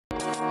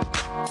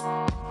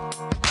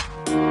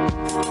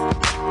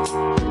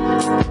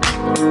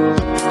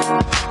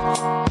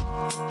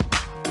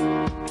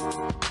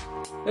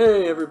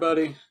Hey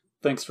everybody,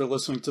 thanks for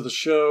listening to the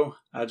show.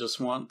 I just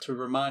want to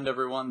remind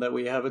everyone that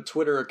we have a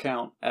Twitter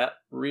account at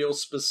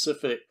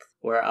RealSpecific,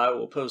 where I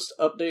will post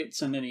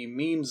updates and any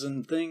memes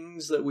and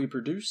things that we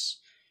produce.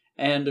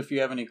 And if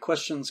you have any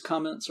questions,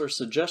 comments, or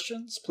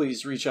suggestions,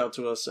 please reach out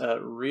to us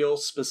at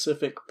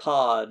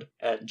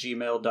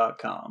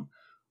realspecificpod@gmail.com.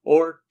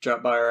 Or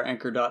drop by our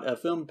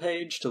anchor.fm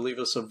page to leave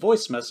us a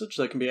voice message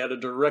that can be added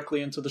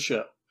directly into the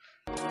show.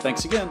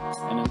 Thanks again,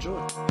 and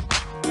enjoy.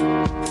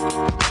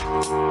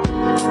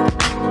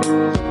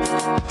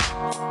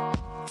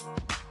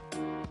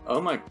 Oh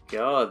my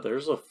god,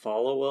 there's a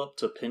follow-up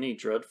to Penny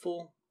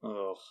Dreadful?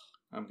 Oh,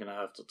 I'm gonna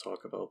have to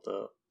talk about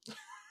that.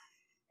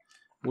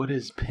 What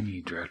is Penny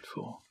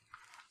Dreadful?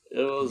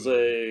 It was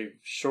a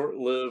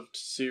short-lived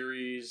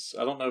series.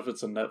 I don't know if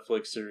it's a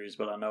Netflix series,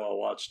 but I know I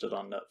watched it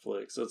on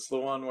Netflix. It's the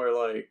one where,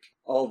 like,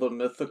 all the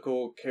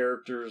mythical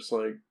characters,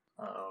 like...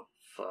 Oh,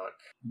 fuck.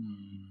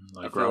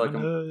 Like Robin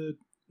Hood?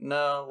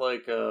 No,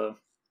 like,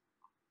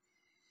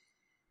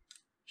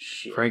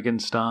 shit.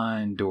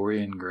 Frankenstein,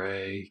 Dorian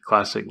Gray,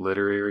 classic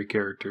literary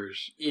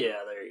characters.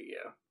 Yeah, there you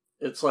go.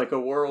 It's like a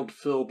world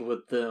filled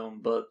with them,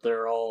 but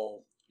they're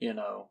all,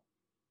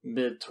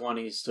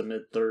 mid-20s to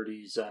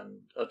mid-30s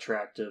and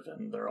attractive,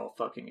 and they're all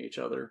fucking each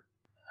other.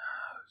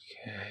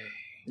 Okay.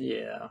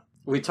 Yeah.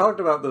 We talked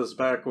about this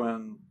back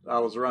when I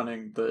was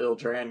running the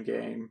Ildran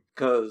game,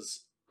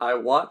 because I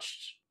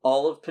watched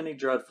all of Penny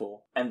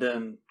Dreadful, and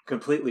then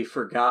completely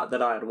forgot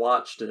that I had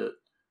watched it,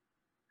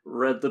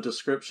 read the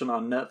description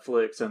on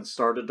Netflix, and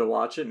started to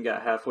watch it, and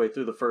got halfway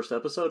through the first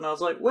episode, and I was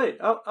like, wait,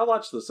 I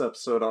watched this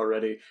episode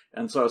already.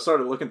 And so I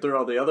started looking through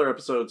all the other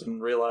episodes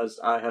and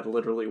realized I had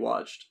literally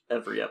watched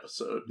every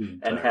episode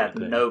and had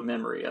no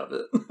memory of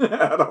it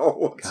at all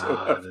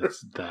whatsoever. God,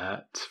 it's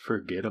that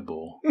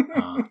forgettable.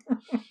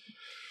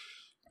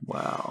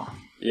 Wow.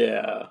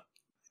 Yeah.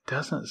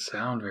 Doesn't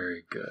sound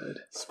very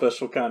good.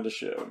 Special kind of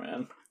show,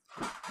 man.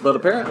 But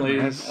apparently,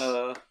 in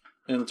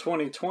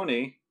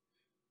 2020...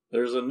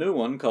 there's a new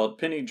one called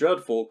Penny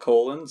Dreadful,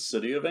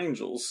 City of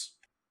Angels.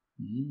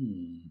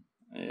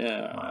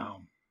 Yeah.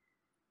 Wow.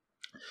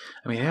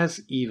 I mean, it has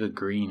Eva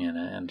Green in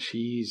it, and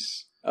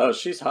she's... Oh,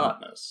 she's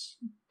hotness.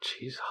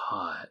 She's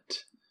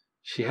hot.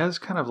 She has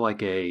kind of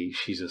like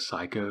she's a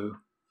psycho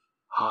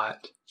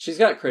hot. She's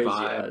got crazy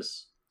vibe.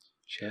 eyes.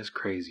 She has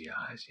crazy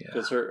eyes, yeah.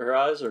 Because her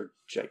eyes are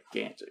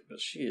gigantic, but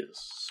she is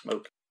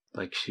smoking.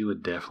 Like, she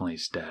would definitely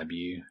stab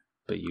you,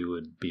 but you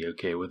would be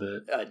okay with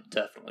it. I'd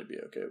definitely be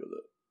okay with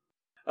it.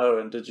 Oh,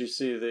 and did you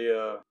see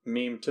the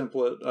meme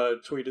template I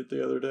tweeted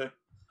the other day?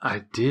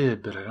 I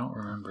did, but I don't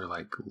remember,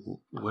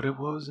 what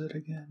was it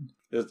again?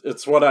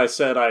 It's what I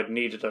said I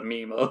needed a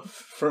meme of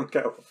from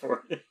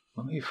California.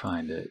 Let me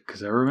find it,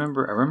 because I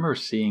remember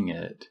seeing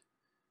it.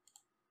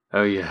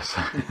 Oh, yes.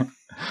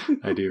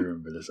 I do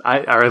remember this.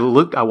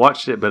 I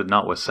watched it, but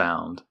not with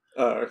sound.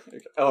 I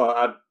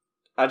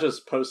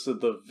just posted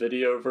the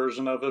video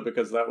version of it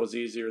because that was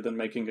easier than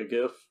making a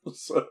GIF.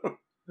 So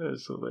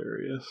that's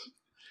hilarious.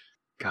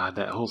 God,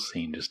 that whole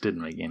scene just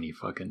didn't make any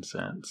fucking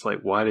sense.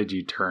 Like, why did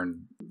you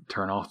turn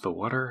off the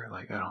water?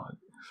 Like, I don't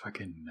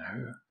fucking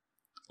know.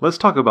 Let's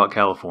talk about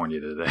California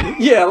today.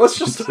 Yeah, let's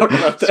just talk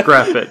about that.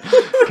 Scrap it.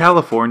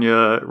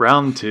 California,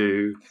 round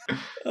 2.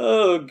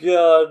 Oh,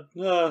 God.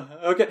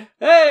 Okay.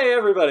 Hey,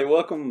 everybody.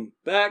 Welcome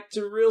back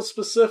to Real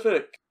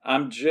Specific.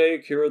 I'm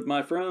Jake, here with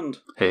my friend.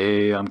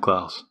 Hey, I'm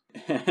Klaus.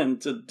 And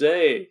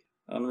today,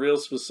 on Real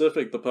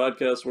Specific, the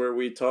podcast where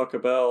we talk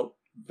about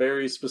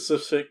very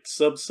specific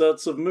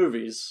subsets of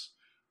movies,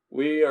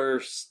 we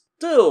are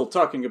still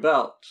talking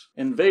about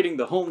invading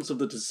the homes of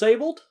the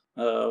disabled.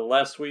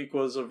 Last week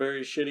was a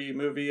very shitty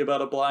movie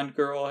about a blind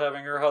girl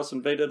having her house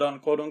invaded on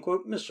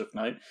quote-unquote mischief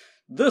night.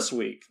 This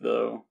week,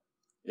 though,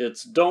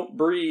 it's Don't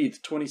Breathe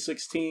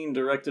 2016,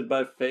 directed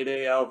by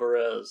Fede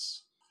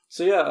Alvarez.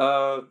 So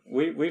yeah,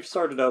 we've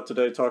started out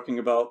today talking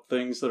about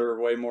things that are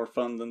way more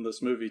fun than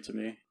this movie to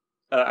me.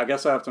 I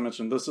guess I have to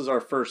mention, this is our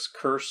first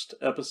cursed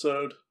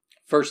episode.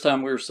 First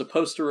time we were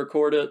supposed to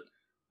record it.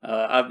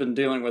 I've been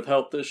dealing with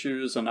health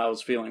issues, and I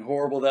was feeling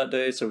horrible that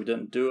day, so we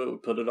didn't do it. We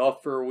put it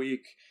off for a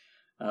week.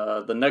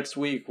 The next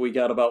week, we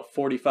got about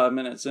 45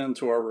 minutes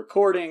into our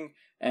recording,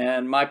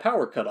 and my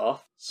power cut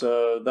off.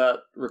 So that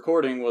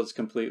recording was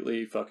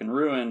completely fucking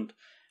ruined.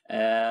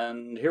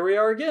 And here we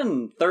are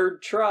again,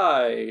 third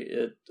try.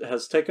 It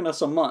has taken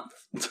us a month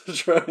to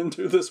try and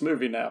do this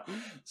movie now.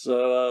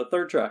 So,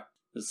 third try.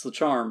 It's the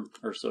charm,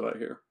 or so I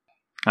hear.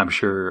 I'm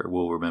sure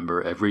we'll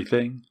remember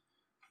everything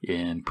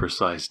in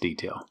precise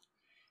detail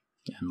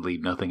and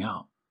leave nothing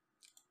out.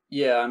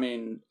 Yeah, I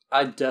mean,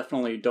 I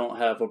definitely don't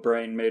have a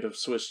brain made of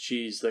Swiss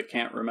cheese that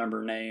can't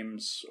remember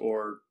names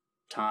or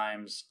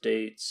times,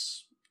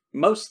 dates,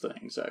 most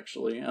things,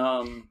 actually.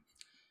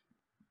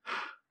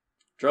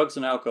 Drugs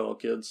and alcohol,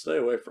 kids, stay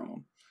away from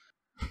them.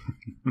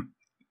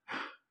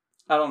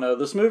 I don't know,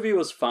 this movie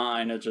was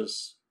fine, it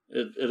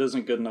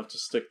isn't good enough to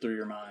stick through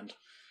your mind.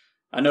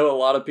 I know a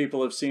lot of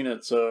people have seen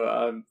it,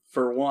 so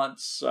for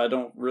once, I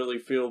don't really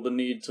feel the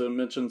need to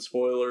mention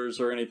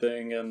spoilers or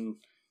anything, and,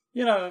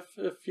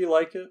 if you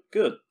like it,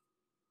 good.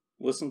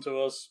 Listen to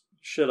us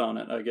shit on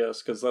it, I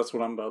guess, because that's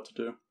what I'm about to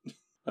do.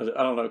 I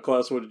don't know,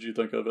 Klaus, what did you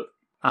think of it?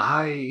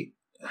 I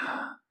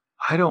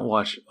don't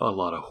watch a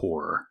lot of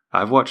horror.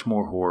 I've watched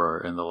more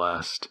horror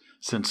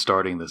since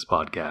starting this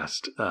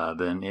podcast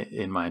than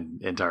in my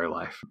entire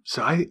life.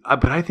 So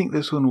but I think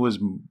this one was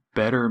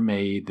better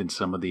made than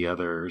some of the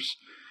others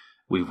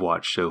we've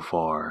watched so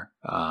far,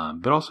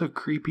 but also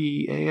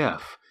creepy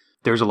AF.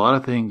 There's a lot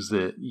of things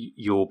that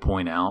you'll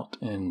point out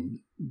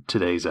in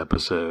today's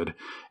episode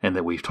and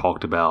that we've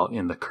talked about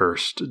in the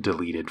cursed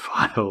deleted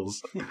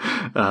files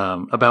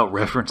about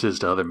references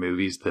to other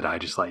movies that I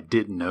just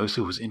didn't know,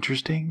 so it was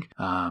interesting.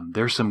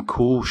 There's some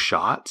cool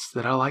shots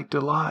that I liked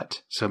a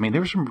lot. So I mean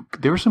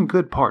there were some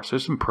good parts,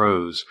 there's some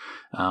pros,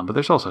 but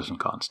there's also some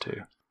cons too.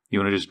 You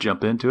want to just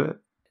jump into it?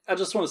 I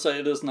just want to say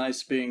it is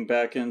nice being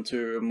back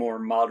into a more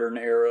modern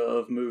era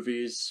of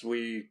movies.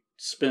 We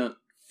spent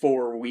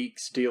 4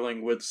 weeks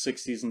dealing with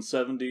 60s and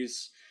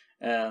 70s,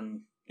 and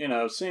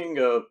seeing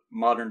a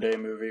modern day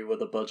movie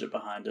with a budget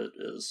behind it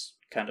is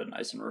kind of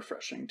nice and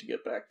refreshing to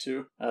get back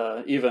to.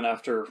 Even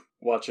after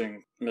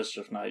watching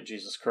Mischief Night,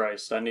 Jesus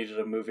Christ, I needed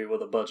a movie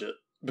with a budget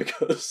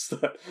because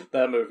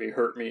that movie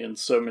hurt me in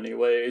so many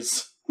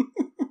ways.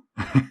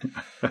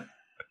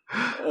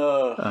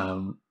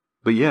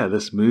 But yeah,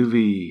 this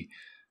movie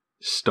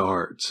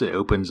it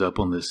opens up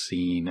on this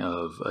scene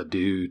of a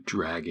dude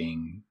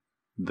dragging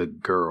the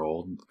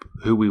girl,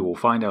 who we will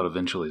find out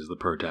eventually is the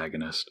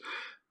protagonist.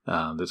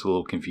 That's a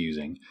little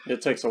confusing.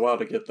 It takes a while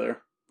to get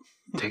there.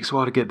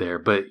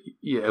 But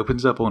it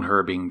opens up on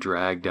her being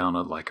dragged down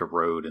a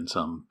road in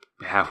some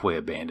halfway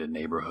abandoned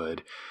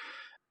neighborhood.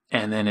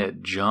 And then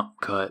it jump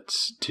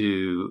cuts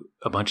to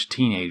a bunch of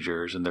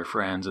teenagers and their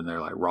friends, and they're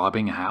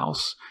robbing a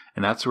house.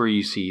 And that's where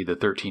you see the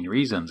 13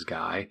 Reasons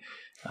guy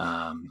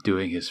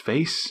doing his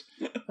face,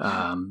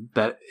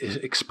 that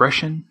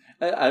expression.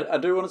 I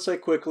do want to say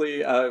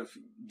quickly, I've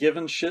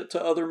given shit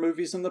to other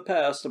movies in the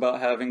past about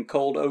having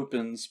cold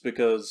opens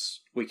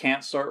because we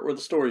can't start where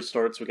the story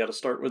starts. We got to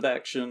start with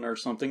action or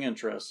something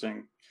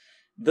interesting.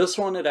 This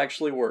one, it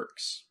actually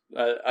works.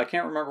 I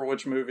can't remember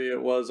which movie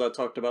it was. I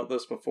talked about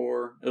this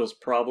before. It was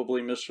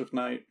probably Mischief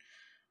Night.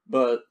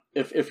 But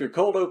if your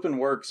cold open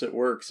works, it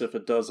works. If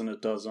it doesn't,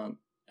 it doesn't.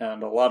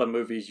 And a lot of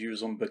movies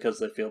use them because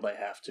they feel they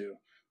have to.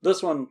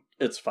 This one,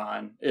 it's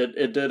fine.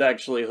 It did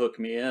actually hook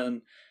me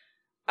in.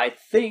 I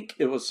think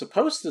it was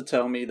supposed to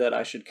tell me that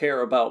I should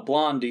care about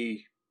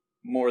Blondie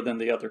more than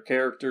the other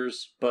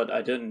characters, but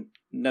I didn't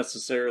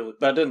necessarily...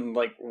 That didn't,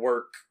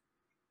 work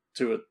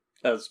to it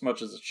as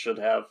much as it should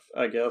have,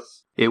 I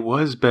guess. It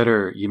was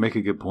better, you make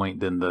a good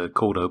point, than the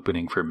cold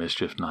opening for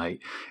Mischief Night,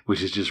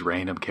 which is just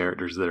random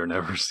characters that are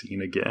never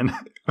seen again.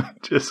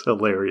 Just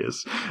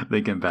hilarious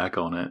thinking back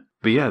on it.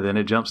 But yeah, then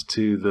it jumps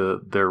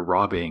to their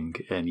robbing,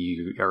 and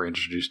you are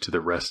introduced to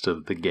the rest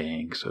of the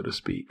gang, so to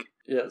speak.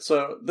 Yeah,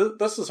 so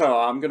this is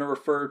how I'm going to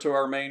refer to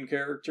our main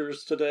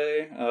characters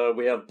today.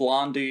 We have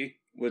Blondie,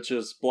 which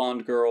is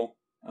blonde girl.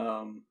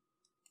 The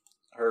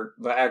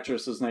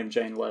actress is named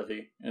Jane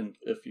Levy, and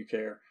if you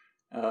care.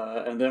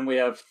 And then we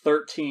have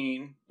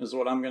 13, is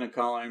what I'm going to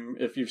call him.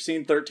 If you've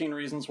seen 13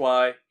 Reasons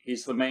Why,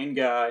 he's the main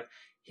guy.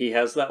 He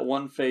has that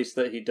one face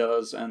that he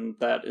does, and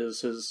that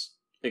is his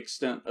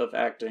extent of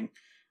acting.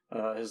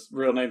 His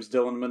real name's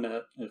Dylan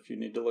Minnette, if you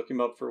need to look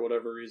him up for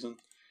whatever reason.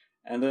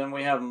 And then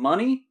we have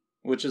Money,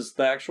 which is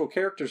the actual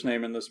character's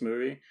name in this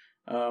movie,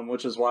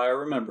 which is why I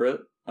remember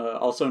it,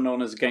 also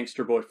known as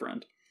Gangster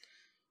Boyfriend.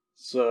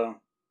 So,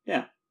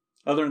 yeah.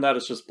 Other than that,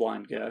 it's just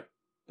blind guy.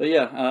 But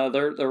yeah,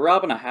 they're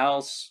robbing a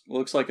house.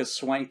 Looks like a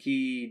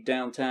swanky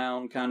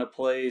downtown kind of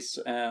place,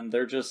 and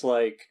they're just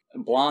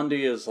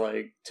Blondie is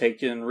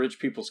taking rich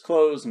people's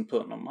clothes and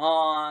putting them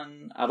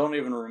on. I don't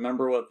even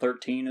remember what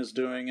 13 is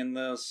doing in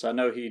this. I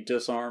know he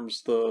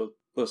disarms the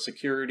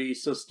security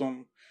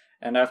system,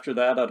 and after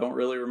that, I don't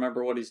really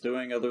remember what he's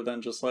doing other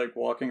than just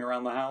walking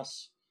around the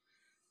house.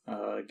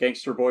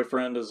 Gangster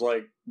Boyfriend is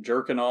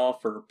jerking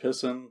off or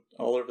pissing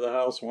all over the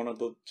house, one of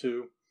the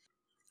two.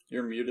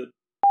 You're muted.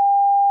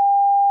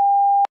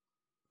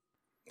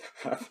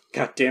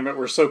 God damn it,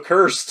 we're so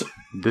cursed.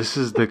 This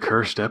is the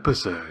cursed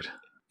episode.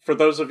 For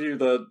those of you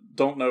that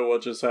don't know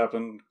what just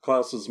happened,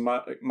 Klaus's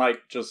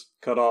mic just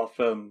cut off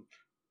and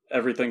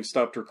everything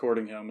stopped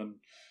recording him. And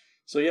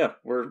so yeah,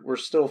 we're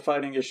still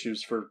fighting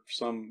issues for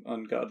some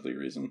ungodly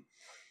reason.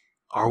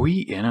 Are we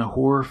in a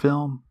horror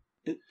film?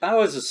 I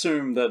always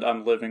assume that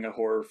I'm living a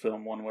horror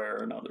film one way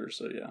or another,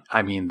 so yeah.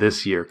 I mean,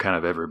 this year kind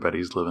of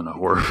everybody's living a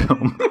horror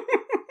film.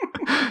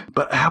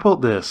 But how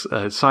about this?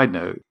 Side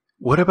note.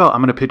 What about, I'm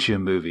going to pitch you a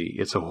movie.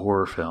 It's a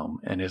horror film,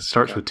 and it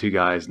starts with two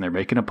guys, and they're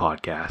making a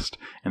podcast,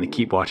 and they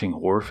keep watching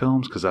horror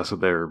films because that's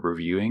what they're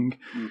reviewing.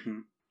 Mm-hmm.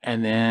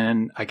 And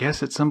then I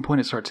guess at some point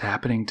it starts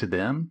happening to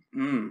them.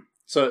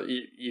 So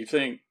you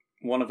think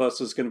one of us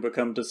is going to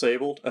become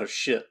disabled? Oh,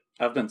 shit.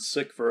 I've been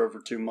sick for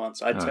over 2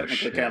 months. I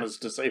technically count as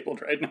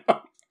disabled right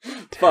now.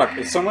 Fuck.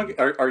 Is someone?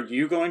 Are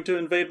you going to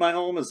invade my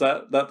home? Is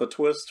that the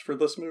twist for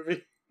this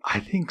movie?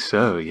 I think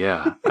so,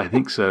 yeah. I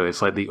think so.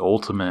 It's the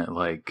ultimate,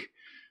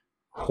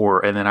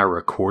 horror, and then I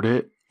record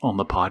it on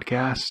the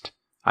podcast.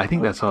 I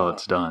think that's how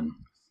it's done.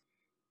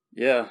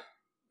 Yeah.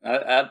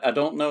 I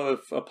don't know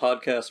if a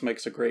podcast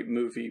makes a great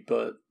movie,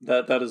 but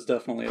that is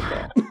definitely a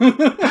thought.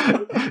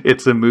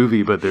 It's a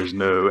movie, but there's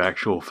no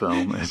actual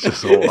film. It's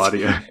just all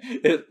audio.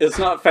 It's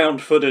not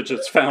found footage,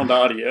 it's found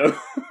audio.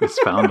 It's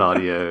found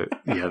audio.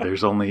 Yeah,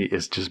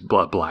 it's just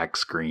black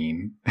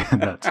screen,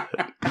 and that's it.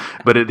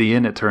 But at the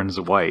end, it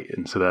turns white,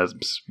 and so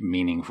that's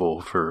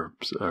meaningful for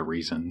a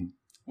reason.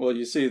 Well,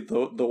 you see,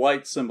 the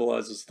white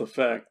symbolizes the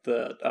fact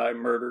that I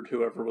murdered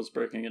whoever was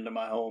breaking into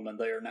my home, and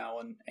they are now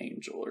an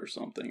angel or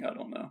something. I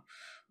don't know.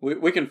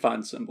 We can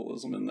find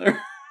symbolism in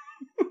there.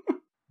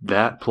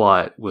 That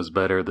plot was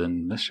better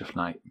than Mischief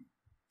Night.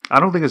 I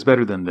don't think it's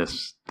better than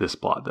this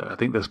plot, though. I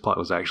think this plot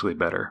was actually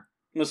better.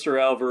 Mr.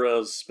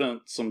 Alvarez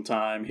spent some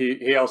time.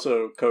 He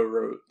also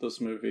co-wrote this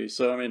movie,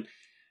 so I mean,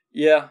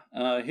 yeah,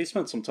 he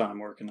spent some time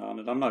working on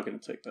it. I'm not going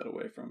to take that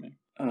away from him.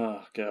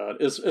 Oh God,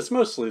 it's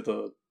mostly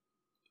the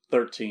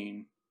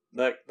 13.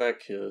 That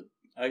kid.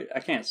 I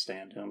can't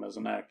stand him as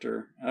an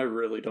actor. I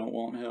really don't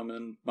want him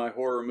in my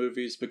horror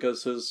movies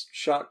because his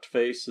shocked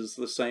face is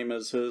the same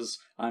as his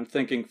I'm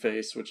thinking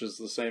face, which is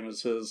the same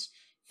as his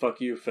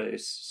fuck you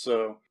face.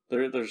 So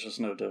there's just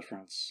no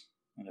difference,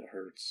 and it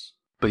hurts.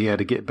 But yeah,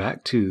 to get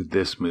back to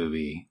this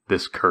movie,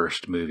 this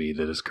cursed movie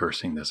that is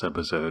cursing this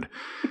episode,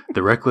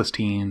 the reckless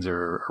teens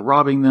are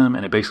robbing them,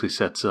 and it basically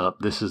sets up,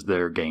 this is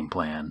their game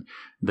plan.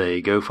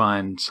 They go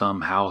find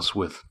some house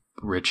with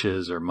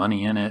riches or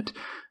money in it.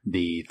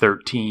 The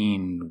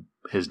 13,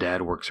 his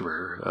dad works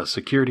for a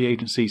security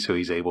agency, so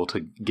he's able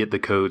to get the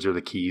codes or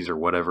the keys or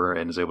whatever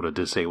and is able to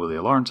disable the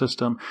alarm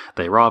system.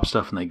 They rob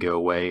stuff and they go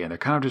away, and they're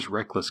kind of just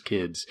reckless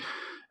kids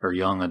or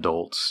young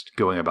adults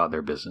going about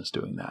their business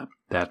doing that.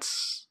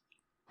 That's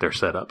their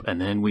setup.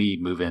 And then we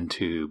move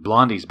into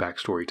Blondie's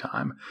backstory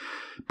time.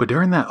 But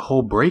during that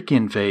whole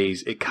break-in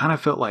phase, it kind of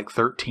felt like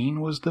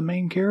 13 was the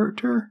main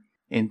character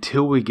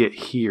until we get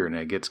here and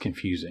it gets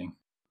confusing.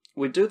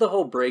 We do the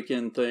whole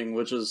break-in thing,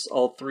 which is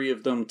all three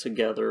of them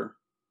together.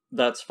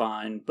 That's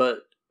fine, but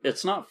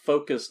it's not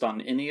focused on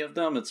any of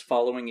them. It's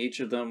following each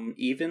of them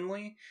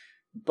evenly,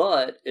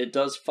 but it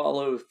does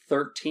follow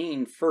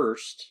 13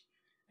 first,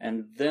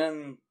 and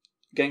then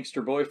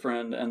Gangster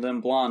Boyfriend, and then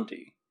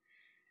Blondie.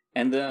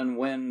 And then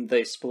when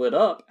they split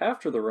up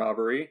after the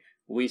robbery,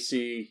 we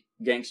see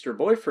Gangster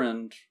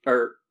Boyfriend,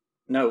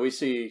 we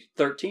see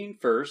 13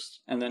 first,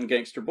 and then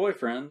Gangster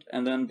Boyfriend,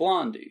 and then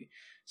Blondie.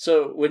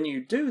 So when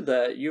you do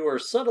that, you are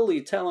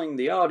subtly telling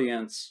the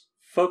audience,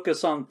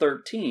 focus on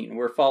 13.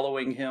 We're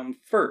following him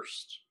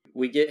first.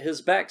 We get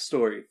his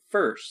backstory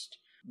first.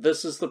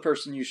 This is the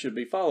person you should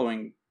be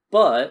following.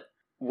 But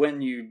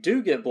when you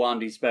do get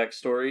Blondie's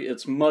backstory,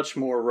 it's much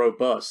more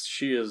robust.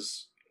 She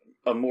is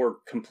a more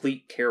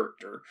complete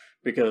character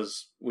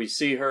because we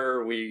see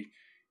her, we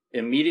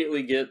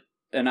immediately get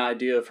an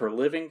idea of her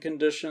living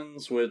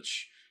conditions,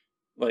 which,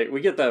 like,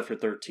 we get that for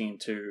 13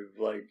 too.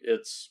 Like,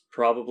 it's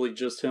probably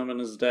just him and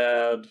his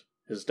dad.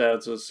 His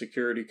dad's a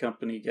security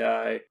company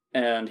guy,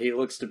 and he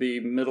looks to be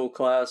middle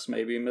class,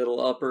 maybe middle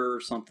upper,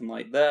 something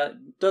like that.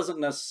 Doesn't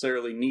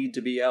necessarily need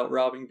to be out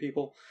robbing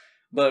people.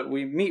 But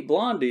we meet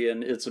Blondie,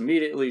 and it's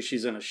immediately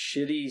she's in a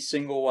shitty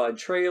single-wide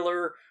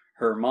trailer.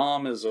 Her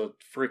mom is a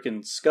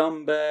freaking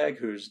scumbag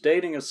who's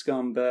dating a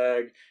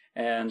scumbag,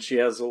 and she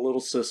has a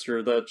little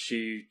sister that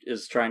she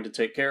is trying to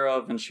take care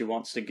of, and she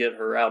wants to get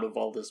her out of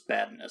all this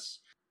badness.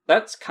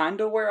 That's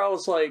kind of where I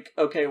was like,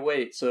 okay,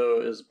 wait,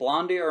 so is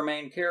Blondie our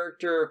main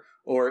character,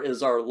 or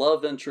is our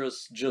love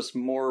interest just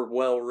more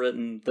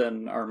well-written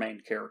than our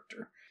main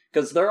character?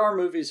 Because there are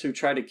movies who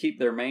try to keep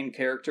their main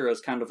character as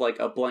kind of like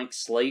a blank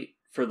slate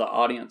for the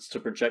audience to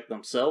project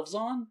themselves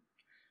on,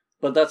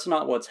 but that's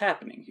not what's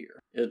happening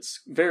here.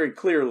 It's very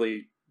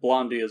clearly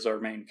Blondie is our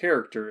main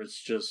character,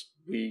 it's just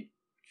we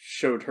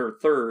showed her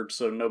third,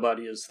 so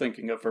nobody is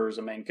thinking of her as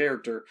a main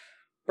character.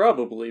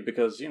 Probably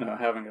because,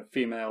 having a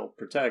female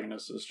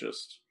protagonist is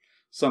just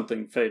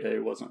something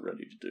Fede wasn't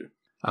ready to do.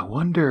 I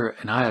wonder,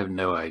 and I have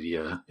no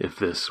idea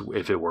if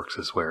it works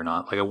this way or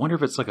not. Like, I wonder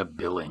if it's like a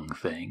billing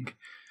thing.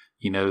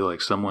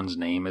 Like someone's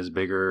name is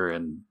bigger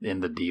and in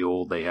the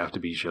deal they have to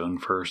be shown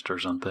first or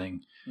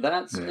something.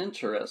 That's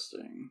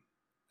interesting.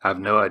 I have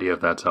no idea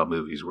if that's how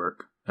movies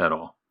work at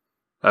all.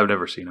 I've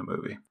never seen a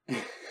movie.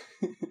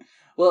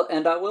 Well,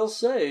 and I will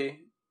say,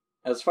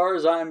 as far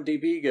as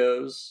IMDb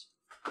goes,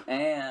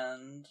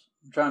 and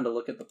I'm trying to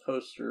look at the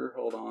poster,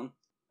 hold on.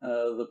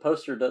 The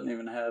poster doesn't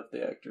even have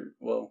the actor.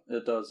 Well,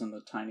 it does in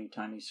the tiny,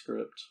 tiny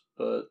script.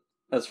 But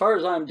as far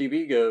as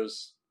IMDb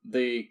goes,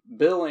 the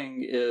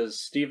billing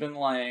is Stephen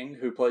Lang,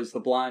 who plays the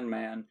blind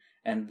man,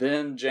 and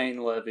then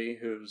Jane Levy,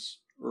 who's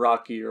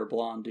Rocky or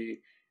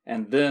Blondie,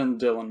 and then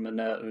Dylan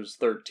Minnette, who's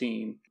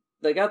 13.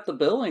 They got the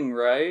billing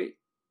right.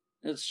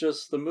 It's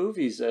just the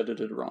movie's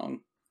edited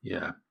wrong.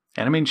 Yeah.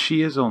 And I mean,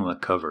 she is on the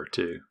cover,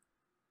 too.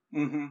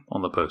 Mm-hmm.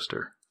 On the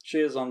poster. She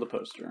is on the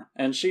poster.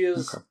 And she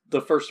is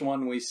the first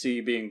one we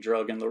see being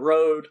drug in the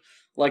road.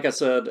 Like I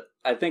said,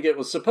 I think it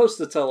was supposed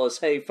to tell us,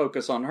 hey,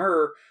 focus on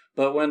her.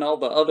 But when all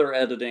the other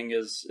editing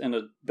is in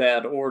a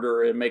bad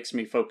order, it makes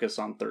me focus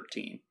on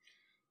 13.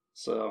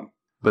 So.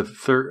 But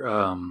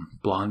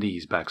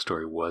Blondie's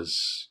backstory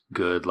was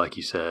good, like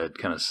you said,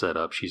 kind of set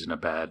up. She's in a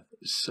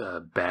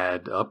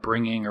bad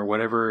upbringing or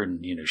whatever,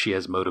 and she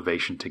has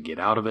motivation to get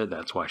out of it.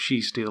 That's why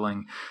she's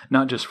stealing,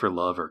 not just for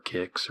love or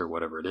kicks or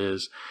whatever it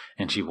is.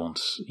 And she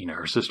wants,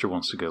 her sister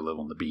wants to go live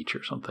on the beach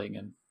or something,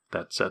 and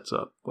that sets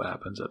up what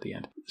happens at the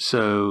end.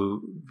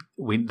 So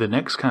the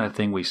next kind of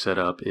thing we set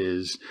up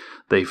is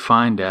they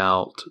find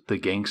out the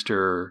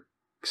gangster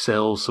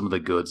sells some of the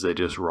goods they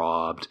just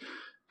robbed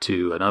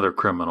to another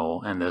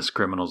criminal, and this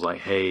criminal's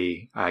like,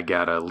 hey, I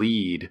got a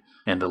lead.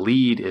 And the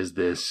lead is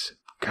this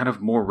kind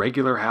of more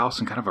regular house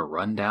and kind of a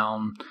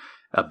rundown,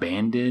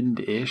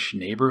 abandoned-ish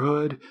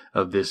neighborhood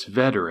of this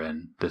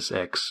veteran, this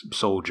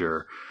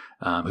ex-soldier,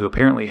 who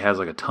apparently has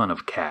like a ton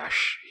of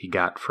cash he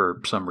got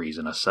for some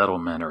reason, a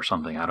settlement or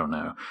something, I don't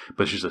know.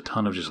 But it's just a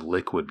ton of just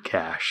liquid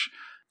cash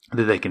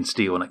that they can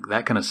steal. And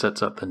that kind of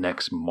sets up the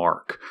next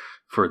mark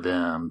for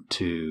them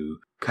to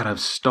kind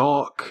of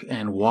stalk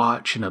and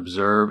watch and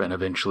observe and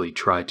eventually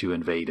try to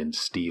invade and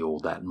steal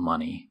that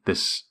money.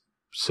 This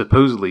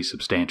supposedly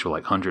substantial,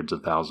 like hundreds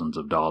of thousands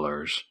of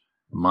dollars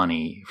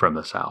money from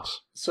this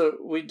house. So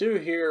we do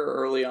hear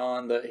early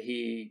on that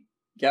he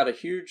got a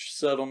huge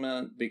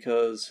settlement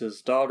because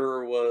his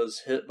daughter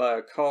was hit by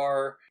a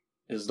car.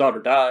 His daughter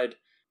died.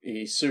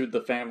 He sued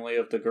the family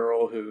of the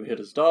girl who hit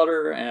his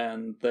daughter,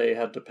 and they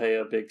had to pay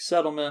a big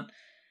settlement.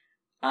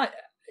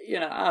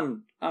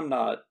 I'm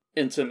not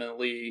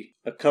intimately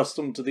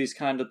accustomed to these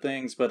kind of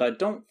things, but I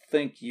don't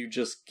think you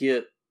just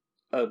get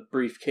a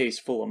briefcase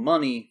full of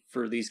money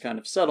for these kind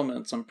of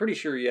settlements. I'm pretty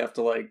sure you have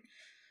to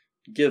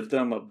give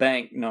them a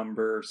bank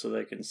number so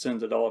they can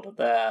send it all to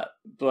that.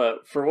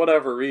 But for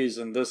whatever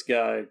reason, this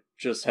guy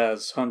just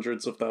has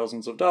hundreds of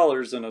thousands of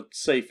dollars in a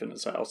safe in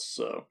his house.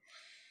 So,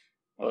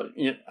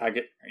 you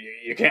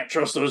can't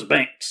trust those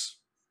banks.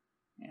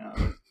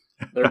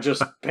 They're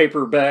just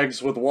paper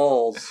bags with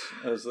walls,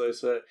 as they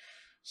say.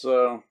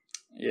 So,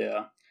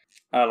 yeah,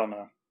 I don't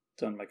know.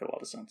 Doesn't make a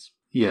lot of sense.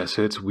 Yeah,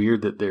 so it's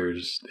weird that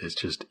it's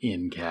just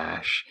in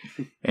cash.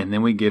 And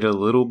then we get a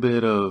little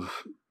bit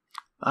of,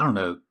 I don't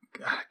know,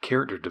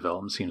 character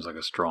development seems like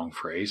a strong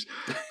phrase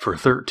for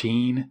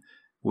 13,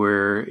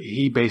 where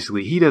he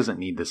doesn't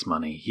need this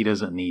money. He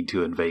doesn't need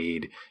to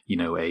invade,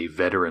 a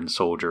veteran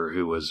soldier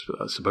who was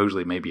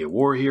supposedly maybe a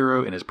war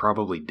hero and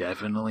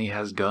definitely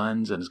has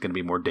guns and is going to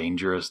be more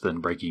dangerous than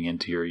breaking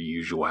into your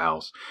usual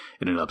house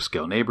in an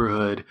upscale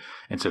neighborhood.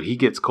 And so he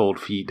gets cold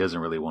feet,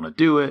 doesn't really want to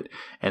do it.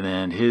 And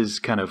then his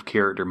kind of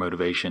character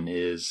motivation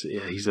is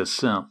he's a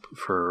simp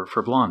for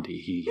Blondie.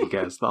 He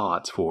has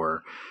thoughts for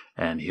her,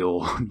 and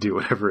he'll do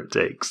whatever it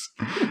takes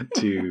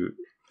to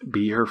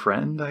be her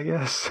friend, I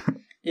guess.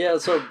 Yeah,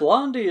 so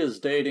Blondie is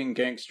dating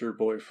gangster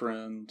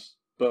boyfriend,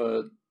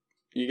 but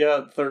you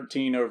got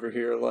 13 over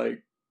here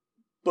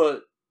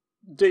but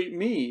date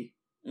me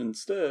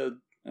instead.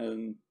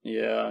 And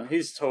yeah,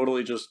 he's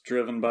totally just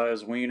driven by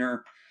his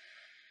wiener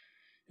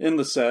in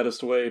the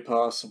saddest way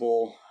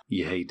possible.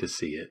 You hate to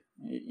see it.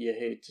 You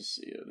hate to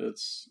see it.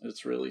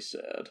 It's really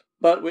sad.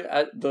 But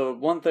the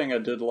one thing I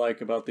did like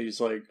about these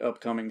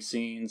upcoming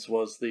scenes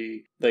was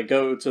they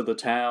go to the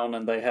town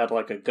and they had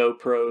a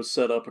GoPro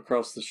set up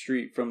across the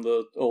street from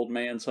the old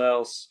man's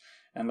house,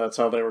 and that's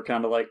how they were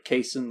kind of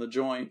casing the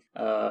joint.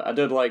 I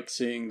did like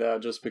seeing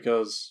that just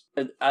because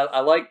I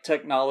like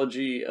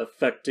technology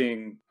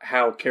affecting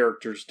how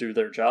characters do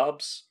their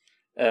jobs.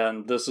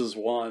 And this is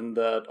one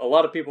that a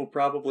lot of people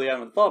probably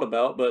haven't thought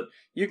about, but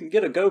you can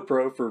get a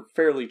GoPro for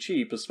fairly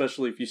cheap,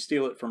 especially if you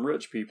steal it from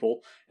rich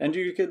people, and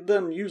you could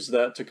then use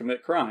that to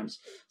commit crimes.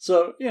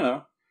 So,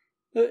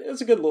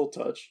 it's a good little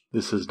touch.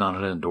 This is not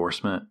an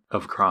endorsement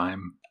of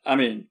crime. I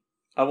mean,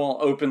 I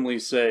won't openly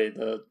say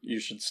that you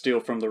should steal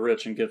from the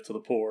rich and give to the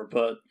poor,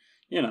 but,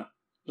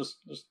 just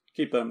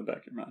keep that in the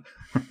back of your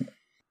mind.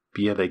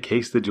 But yeah, they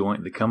case the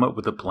joint, they come up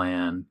with a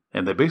plan,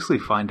 and they basically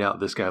find out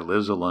this guy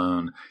lives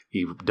alone.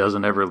 He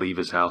doesn't ever leave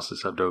his house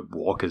except to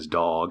walk his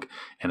dog,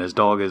 and his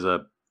dog is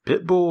a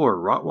pit bull or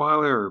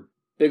Rottweiler. Or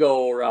big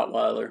old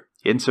Rottweiler.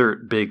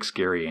 Insert big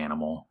scary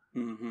animal.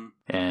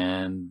 Mm-hmm.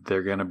 And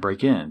they're going to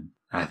break in.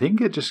 I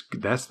think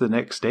that's the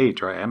next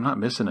stage, right? I'm not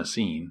missing a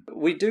scene.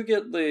 We do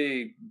get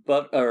the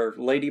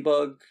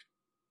Ladybug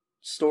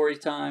story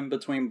time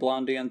between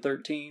Blondie and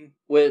 13,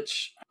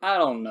 which I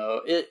don't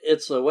know.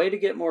 It's a way to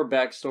get more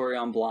backstory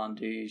on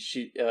Blondie.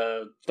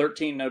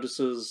 13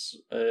 notices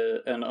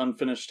an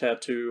unfinished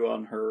tattoo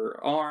on her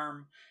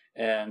arm,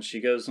 and she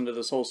goes into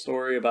this whole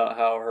story about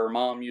how her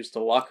mom used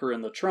to lock her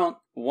in the trunk.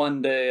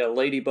 One day a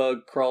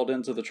ladybug crawled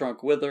into the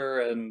trunk with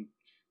her, and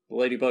the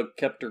ladybug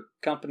kept her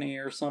company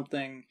or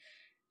something.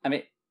 I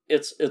mean,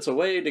 it's a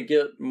way to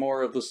get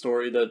more of the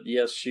story that,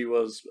 yes, she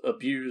was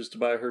abused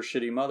by her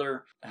shitty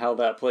mother, how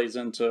that plays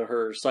into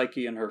her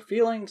psyche and her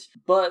feelings,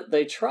 but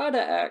they try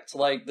to act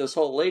like this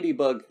whole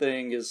ladybug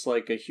thing is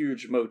a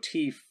huge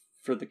motif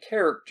for the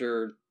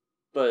character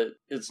but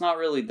it's not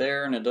really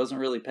there and it doesn't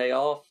really pay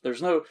off.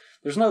 There's no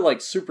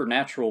like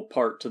supernatural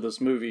part to this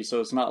movie,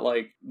 so it's not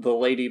like the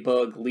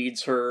ladybug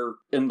leads her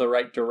in the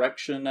right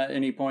direction at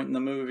any point in the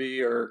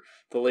movie, or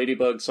the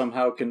ladybug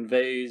somehow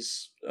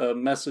conveys a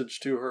message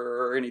to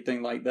her or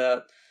anything like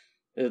that.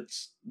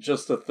 It's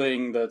just a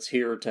thing that's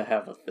here to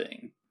have a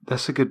thing.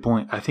 That's a good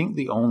point. I think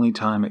the only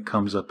time it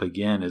comes up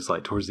again is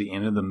like towards the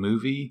end of the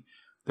movie.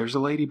 There's a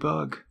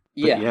ladybug.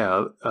 But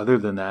yeah, other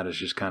than that, it's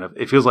just kind of,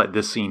 it feels like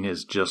this scene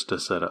is just to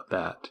set up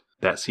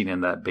that scene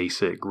and that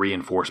basic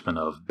reinforcement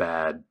of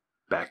bad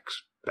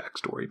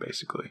backstory,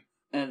 basically.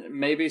 And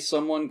maybe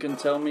someone can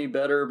tell me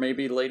better.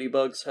 Maybe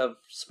ladybugs have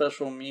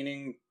special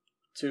meaning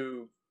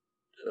to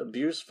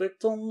abuse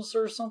victims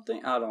or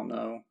something. I don't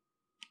know.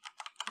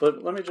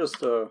 But let me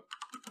just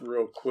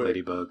real quick.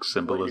 Ladybug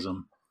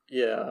symbolism.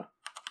 Yeah,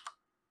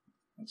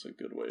 that's a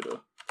good way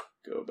to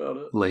go about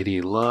it.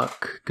 Lady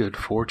luck, good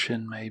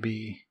fortune,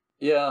 maybe.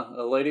 Yeah,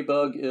 a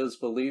ladybug is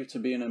believed to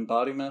be an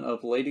embodiment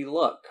of Lady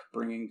Luck,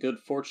 bringing good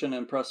fortune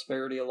and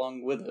prosperity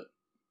along with it.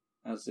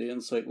 As the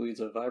insect leads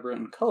a vibrant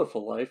and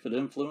colorful life, it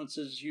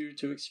influences you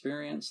to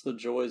experience the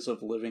joys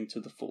of living to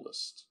the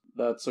fullest.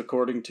 That's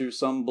according to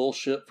some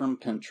bullshit from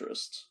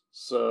Pinterest.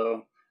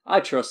 So,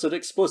 I trust it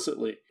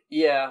explicitly.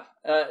 Yeah,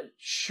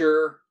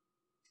 sure.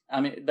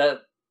 I mean,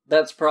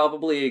 that's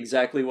probably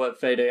exactly what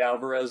Fede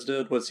Alvarez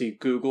did, was he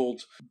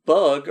Googled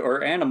bug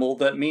or animal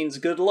that means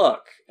good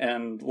luck.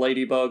 And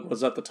ladybug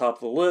was at the top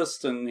of the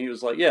list, and he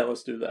was like, yeah,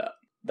 let's do that.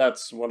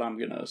 That's what I'm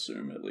going to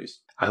assume, at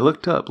least. I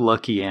looked up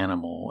lucky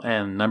animal,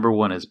 and number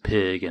 1 is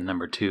pig, and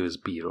number 2 is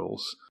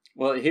beetles.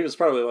 Well, he was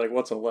probably like,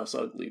 what's a less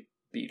ugly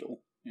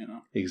beetle, you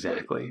know?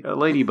 Exactly. A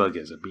ladybug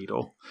is a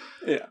beetle.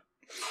 Yeah.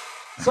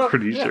 So,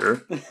 pretty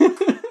sure.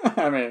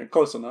 I mean,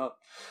 close enough.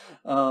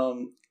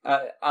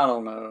 I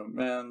don't know,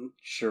 man.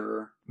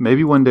 Sure.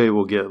 Maybe one day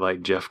we'll get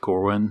like Jeff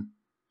Corwin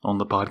on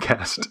the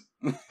podcast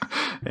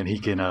and he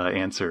can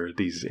answer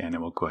these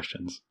animal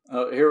questions.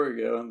 Here we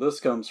go. And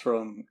this comes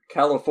from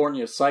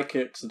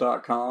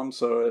CaliforniaPsychics.com,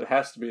 so it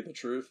has to be the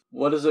truth.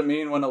 What does it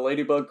mean when a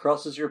ladybug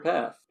crosses your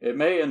path? It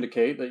may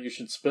indicate that you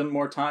should spend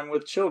more time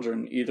with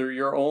children, either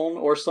your own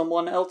or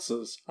someone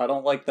else's. I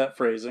don't like that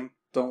phrasing.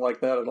 Don't like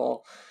that at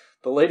all.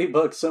 The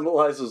ladybug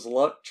symbolizes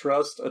luck,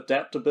 trust,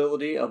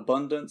 adaptability,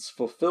 abundance,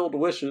 fulfilled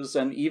wishes,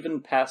 and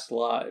even past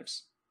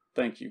lives.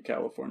 Thank you,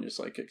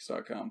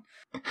 CaliforniaPsychics.com.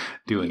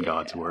 Doing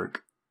God's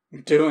work.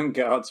 Doing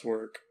God's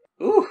work.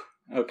 Ooh,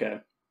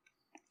 okay.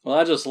 Well,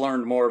 I just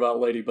learned more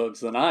about ladybugs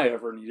than I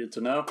ever needed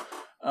to know.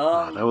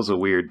 That was a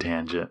weird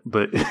tangent,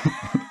 but...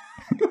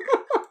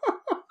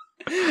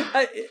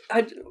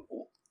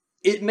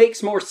 It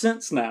makes more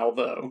sense now,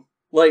 though.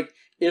 Like,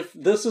 if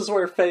this is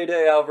where Fede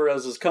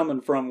Alvarez is coming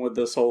from with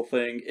this whole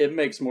thing, it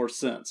makes more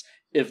sense.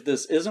 If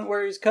this isn't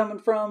where he's coming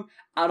from,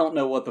 I don't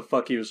know what the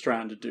fuck he was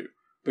trying to do.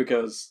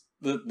 Because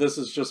this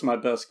is just my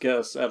best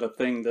guess at a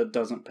thing that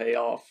doesn't pay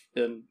off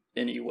in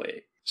any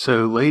way.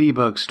 So,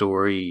 Ladybug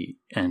story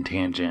and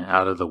tangent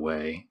out of the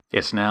way.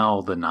 It's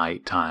now the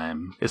night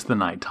time. It's the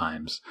night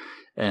times.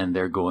 And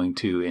they're going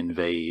to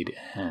invade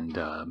and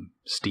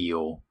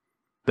steal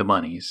the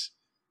monies.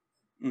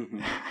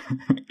 Mm-hmm.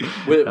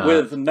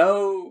 with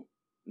no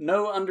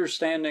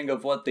understanding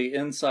of what the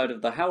inside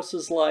of the house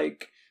is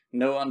like,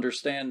 no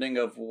understanding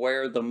of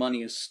where the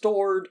money is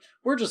stored.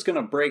 We're just going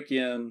to break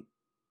in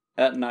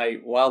at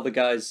night while the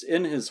guy's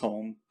in his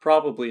home,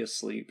 probably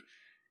asleep,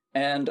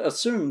 and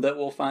assume that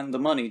we'll find the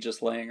money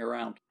just laying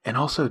around. And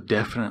also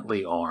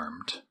definitely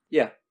armed.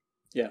 Yeah.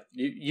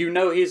 You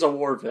know he's a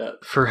war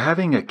vet. For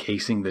having a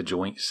casing the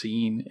joint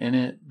scene in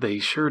it, they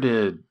sure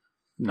did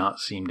not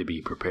seem to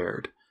be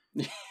prepared.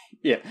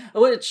 Yeah,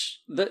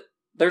 which,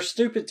 they're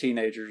stupid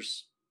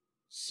teenagers.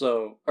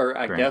 So, or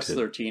I guess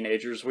they're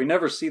teenagers. We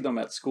never see them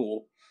at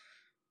school.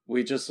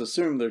 We just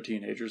assume they're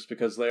teenagers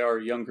because they are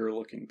younger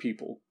looking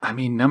people. I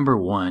mean, number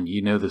 1,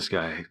 you know this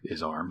guy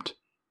is armed.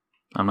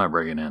 I'm not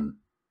breaking in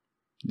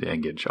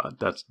and getting shot.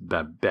 That's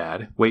that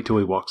bad. Wait till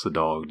he walks the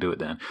dog, do it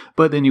then.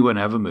 But then you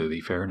wouldn't have a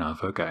movie. Fair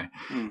enough, okay.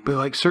 Mm. But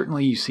like,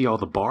 certainly you see all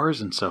the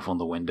bars and stuff on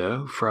the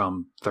window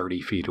from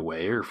 30 feet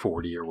away or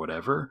 40 or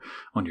whatever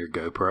on your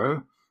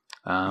GoPro.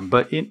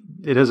 But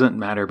it doesn't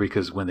matter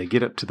because when they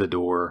get up to the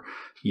door,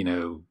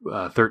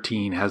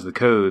 13 has the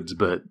codes,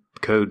 but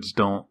codes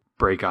don't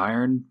break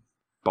iron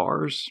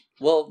bars.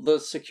 Well, the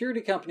security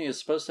company is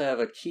supposed to have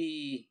a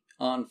key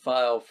on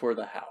file for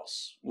the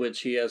house,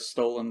 which he has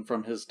stolen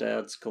from his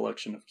dad's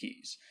collection of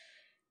keys.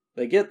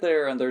 They get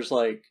there and there's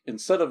like,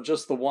 instead of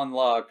just the one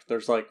lock,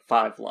 there's like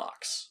 5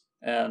 locks.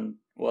 And,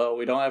 well,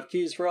 we don't have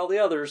keys for all the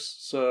others,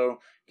 so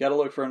gotta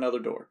look for another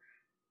door.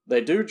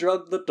 They do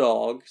drug the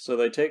dog, so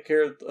they take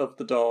care of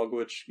the dog,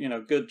 which,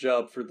 good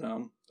job for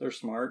them. They're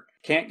smart.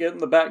 Can't get in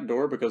the back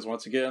door because,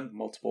 once again,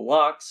 multiple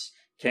locks.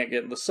 Can't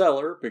get in the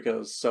cellar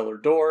because cellar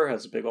door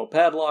has a big old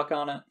padlock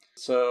on it.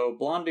 So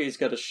Blondie's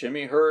got to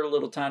shimmy her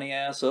little tiny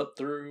ass up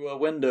through a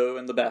window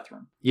in the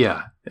bathroom.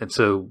 Yeah, and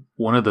so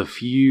one of the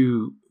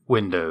few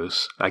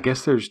windows. I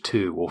guess there's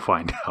two. We'll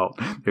find out.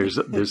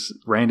 There's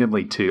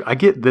randomly two. I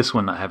get this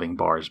one not having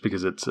bars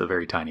because it's a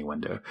very tiny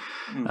window.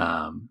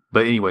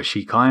 But anyway,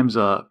 she climbs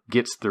up,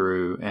 gets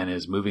through, and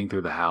is moving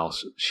through the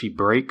house. She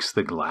breaks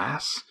the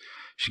glass.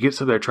 She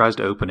gets up there, tries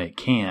to open it,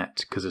 can't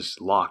because it's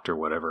locked or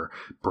whatever.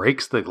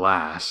 Breaks the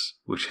glass,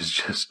 which is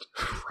just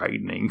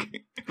frightening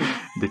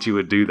that you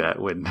would do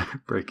that when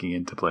breaking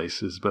into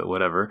places, but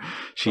whatever.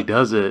 She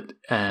does it,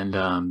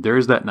 and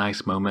there's that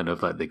nice moment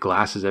of like the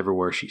glass is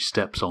everywhere. She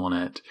steps on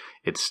it.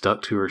 It's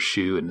stuck to her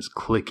shoe and is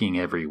clicking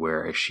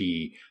everywhere as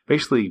she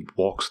basically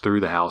walks through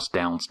the house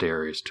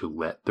downstairs to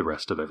let the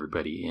rest of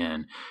everybody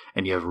in.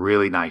 And you have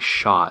really nice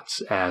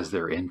shots as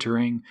they're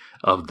entering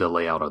of the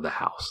layout of the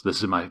house.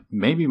 This is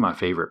maybe my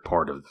favorite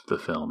part of the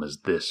film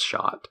is this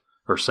shot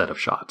or set of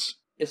shots.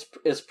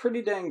 It's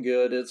pretty dang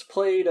good. It's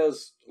played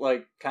as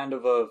like kind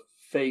of a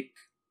fake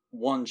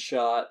one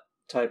shot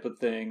type of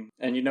thing,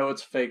 and you know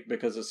it's fake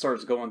because it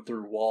starts going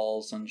through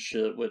walls and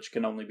shit, which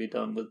can only be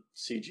done with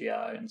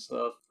CGI and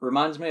stuff.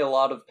 Reminds me a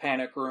lot of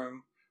Panic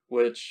Room,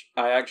 which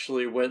I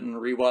actually went and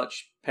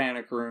rewatched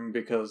Panic Room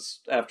because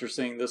after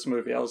seeing this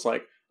movie I was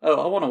like,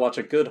 oh, I want to watch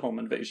a good home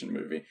invasion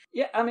movie.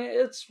 Yeah, I mean,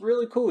 it's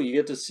really cool. You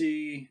get to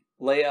see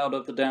layout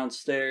of the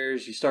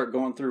downstairs. You start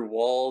going through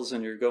walls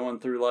and you're going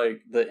through like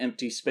the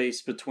empty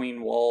space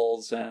between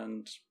walls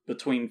and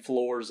between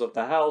floors of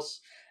the house.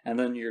 And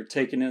then you're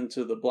taken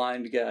into the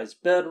blind guy's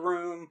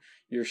bedroom.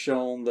 You're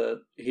shown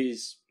that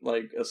he's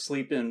like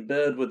asleep in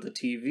bed with the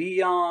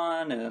TV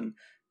on, and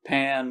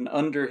pan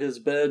under his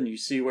bed and you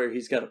see where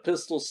he's got a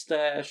pistol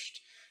stashed.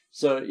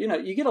 So, you know,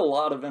 you get a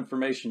lot of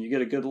information. You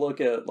get a good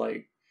look at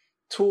like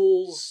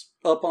tools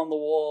up on the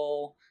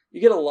wall.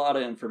 You get a lot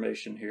of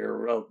information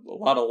here. A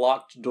lot of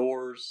locked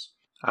doors.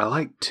 I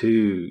like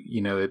too,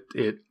 you know,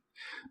 it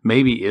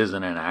maybe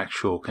isn't an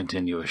actual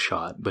continuous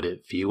shot, but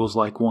it feels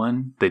like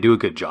one. They do a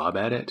good job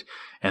at it.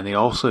 And they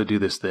also do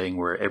this thing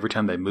where every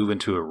time they move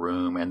into a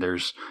room and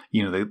there's,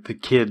 you know, the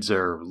kids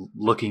are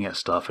looking at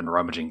stuff and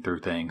rummaging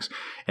through things,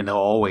 and they'll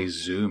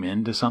always zoom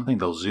into something.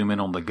 They'll zoom in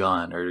on the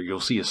gun, or you'll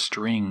see a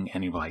string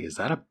and you're like, is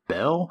that a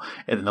bell?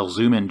 And then they'll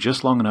zoom in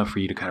just long enough for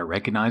you to kind of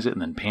recognize it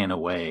and then pan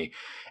away.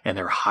 And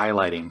they're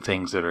highlighting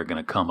things that are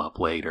going to come up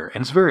later.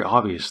 And it's very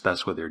obvious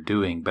that's what they're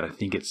doing, but I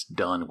think it's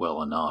done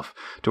well enough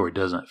to where it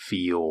doesn't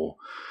feel,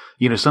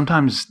 you know,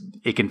 sometimes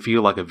it can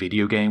feel like a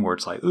video game where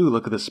it's like, ooh,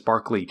 look at this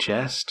sparkly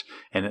chest,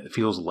 and it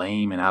feels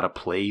lame and out of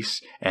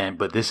place.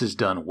 But this is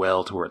done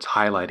well to where it's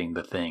highlighting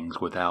the things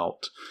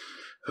without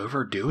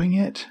overdoing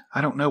it.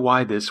 I don't know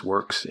why this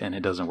works and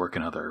it doesn't work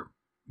in other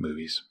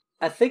movies.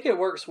 I think it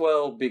works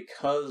well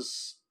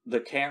because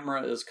the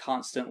camera is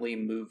constantly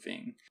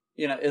moving.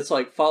 You know, it's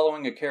like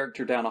following a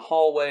character down a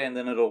hallway and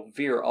then it'll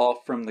veer off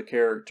from the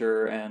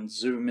character and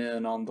zoom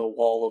in on the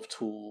wall of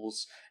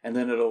tools, and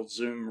then it'll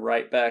zoom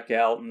right back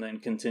out and then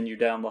continue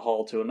down the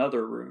hall to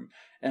another room.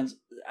 And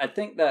I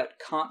think that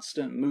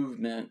constant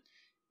movement,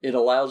 it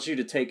allows you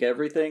to take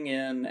everything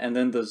in, and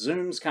then the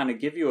zooms kind of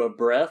give you a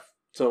breath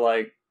to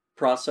like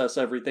process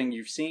everything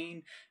you've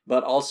seen,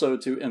 but also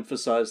to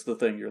emphasize the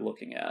thing you're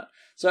looking at.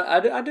 So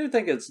I do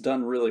think it's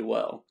done really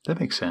well.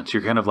 That makes sense.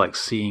 You're kind of like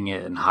seeing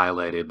it and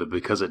highlighted, but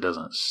because it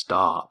doesn't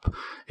stop,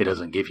 it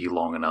doesn't give you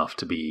long enough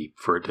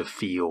for it to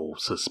feel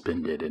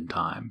suspended in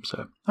time.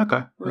 So,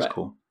 okay, that's right.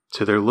 Cool.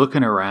 So they're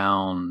looking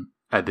around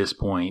at this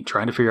point,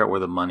 trying to figure out where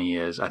the money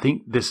is. I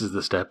think this is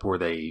the step where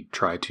they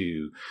try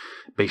to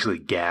basically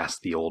gas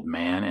the old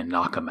man and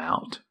knock him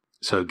out.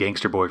 So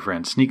gangster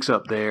boyfriend sneaks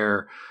up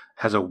there,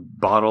 has a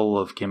bottle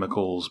of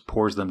chemicals,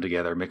 pours them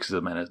together, mixes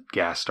them, and a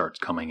gas starts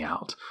coming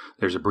out.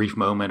 There's a brief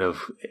moment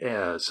of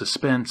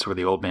suspense where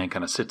the old man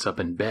kind of sits up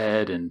in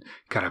bed and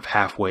kind of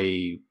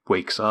halfway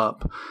wakes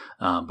up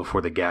before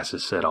the gas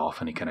is set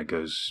off, and he kind of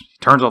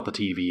turns off the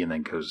TV and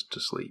then goes to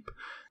sleep.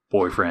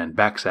 Boyfriend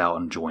backs out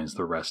and joins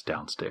the rest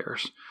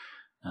downstairs.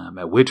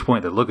 At which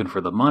point they're looking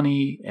for the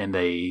money, and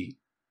they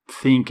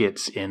think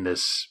it's in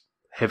this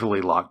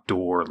heavily locked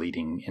door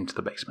leading into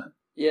the basement.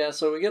 Yeah,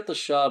 so we get the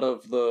shot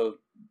of the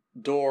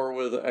door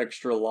with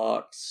extra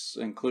locks,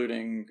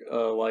 including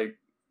like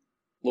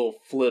little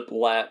flip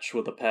latch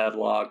with a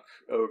padlock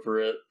over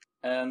it.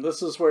 And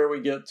this is where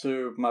we get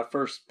to my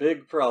first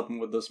big problem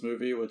with this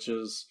movie, which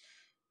is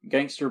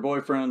gangster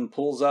boyfriend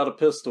pulls out a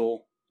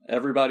pistol,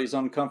 everybody's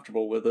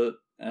uncomfortable with it,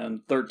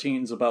 and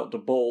 13's about to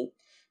bolt,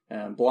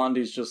 and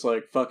Blondie's just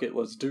like, fuck it,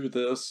 let's do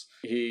this.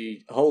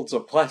 He holds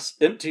a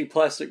empty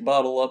plastic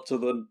bottle up to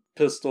the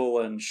pistol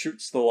and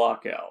shoots the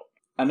lock out.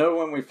 I know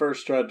when we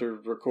first tried to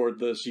record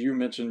this, you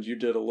mentioned you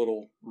did a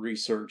little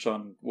research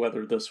on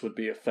whether this would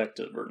be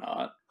effective or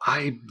not.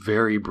 I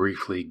very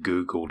briefly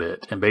Googled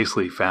it and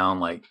basically found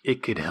like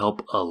it could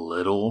help a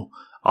little.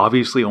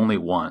 Obviously only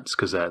once,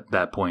 because at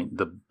that point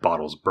the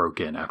bottle's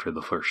broken after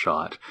the first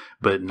shot,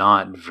 but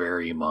not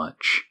very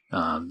much.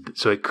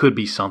 So it could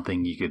be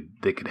something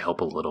that could help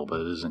a little,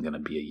 but it isn't going to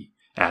be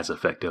as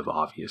effective,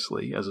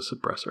 obviously, as a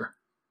suppressor.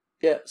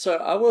 Yeah, so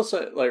I will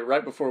say, like,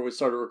 right before we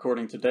started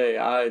recording today,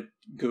 I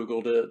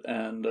Googled it,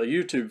 and a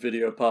YouTube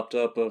video popped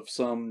up of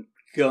some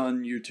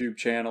gun YouTube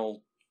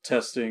channel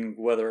testing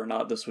whether or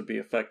not this would be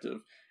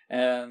effective.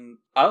 And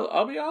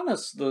I'll be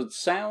honest, the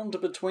sound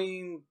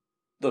between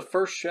the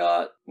first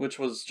shot, which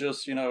was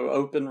just,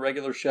 open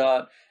regular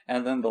shot,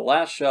 and then the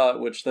last shot,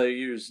 which they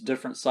used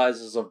different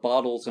sizes of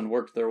bottles and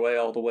worked their way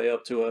all the way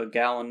up to a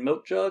gallon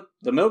milk jug.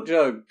 The milk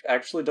jug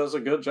actually does a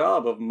good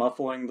job of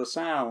muffling the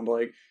sound.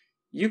 Like,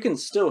 you can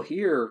still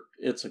hear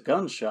it's a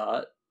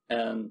gunshot,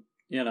 and,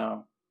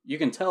 you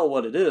can tell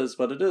what it is,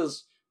 but it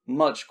is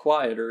much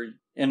quieter.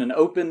 In an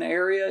open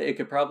area, it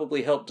could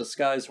probably help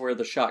disguise where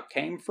the shot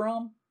came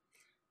from,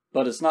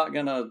 but it's not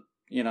gonna,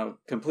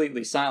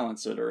 completely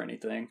silence it or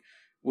anything,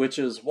 which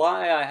is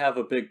why I have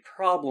a big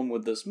problem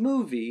with this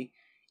movie.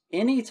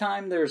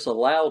 Anytime there's a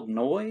loud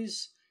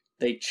noise,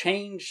 they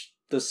change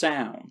the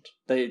sound.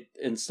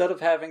 Instead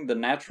of having the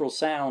natural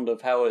sound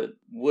of how it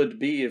would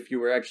be if you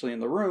were actually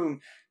in the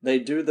room, they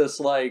do this,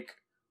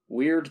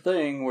 weird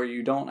thing where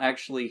you don't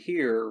actually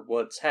hear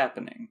what's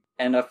happening.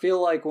 And I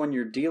feel like when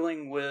you're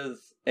dealing with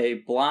a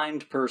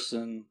blind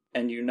person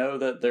and you know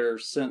that their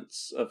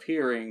sense of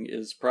hearing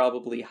is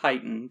probably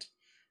heightened,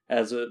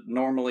 as it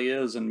normally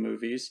is in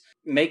movies,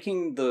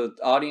 making the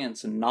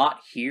audience not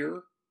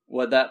hear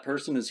what that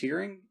person is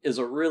hearing is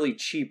a really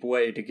cheap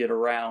way to get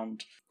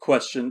around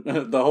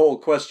the whole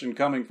question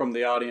coming from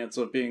the audience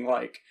of being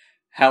like,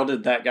 how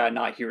did that guy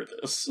not hear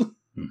this?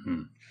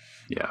 Mm-hmm.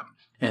 Yeah.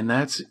 And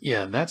that's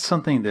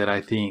something that I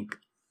think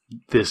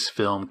this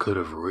film could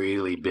have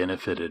really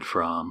benefited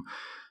from.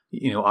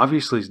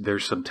 Obviously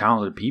there's some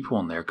talented people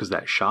in there because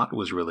that shot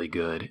was really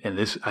good. And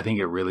I think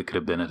it really could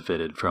have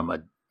benefited from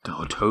a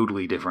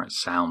totally different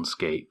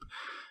soundscape.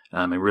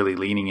 And really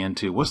leaning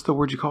into, what's the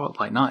word you call it?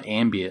 Like, not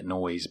ambient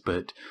noise,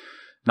 but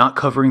not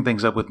covering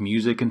things up with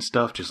music and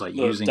stuff, just like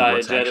using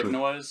what's actually...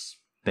 noise.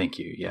 Thank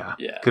you, yeah.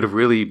 Could have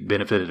really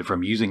benefited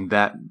from using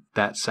that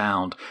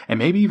sound and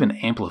maybe even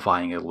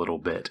amplifying it a little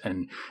bit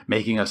and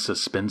making us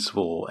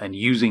suspenseful and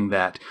using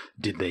that,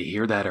 did they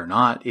hear that or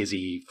not? Is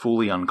he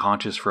fully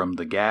unconscious from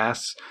the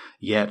gas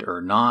yet or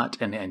not?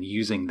 And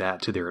using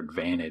that to their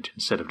advantage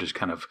instead of just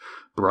kind of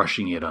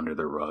brushing it under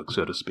the rug,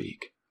 so to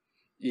speak.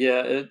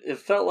 Yeah, it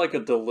felt like a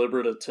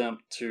deliberate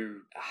attempt to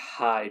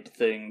hide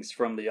things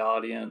from the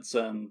audience,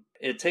 and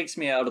it takes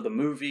me out of the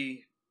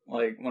movie.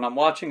 Like, when I'm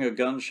watching a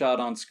gunshot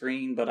on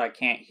screen, but I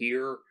can't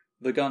hear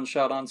the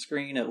gunshot on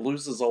screen, it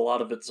loses a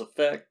lot of its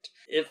effect.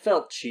 It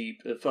felt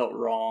cheap, it felt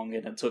wrong,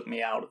 and it took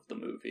me out of the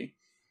movie.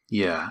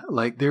 Yeah,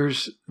 like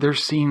there's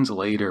scenes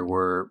later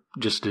where,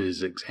 just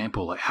as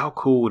example, like how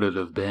cool would it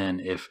have been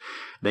if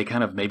they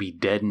kind of maybe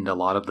deadened a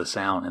lot of the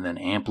sound and then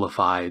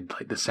amplified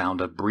like the sound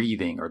of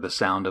breathing or the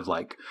sound of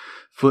like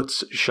foot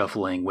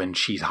shuffling when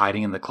she's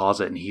hiding in the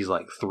closet and he's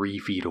like 3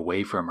 feet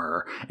away from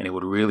her, and it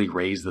would really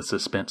raise the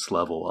suspense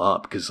level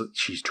up because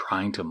she's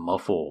trying to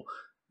muffle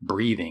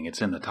breathing.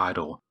 It's in the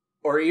title.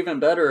 Or even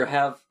better,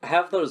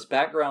 have those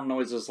background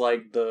noises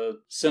like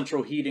the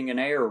central heating and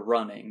air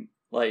running,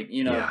 like,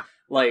 yeah.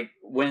 Like,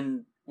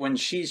 when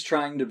she's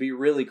trying to be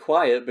really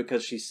quiet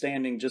because she's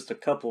standing just a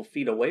couple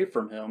feet away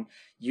from him,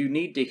 you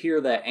need to hear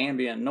that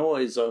ambient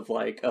noise of,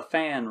 like, a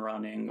fan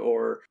running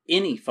or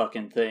any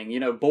fucking thing.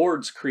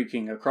 Boards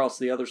creaking across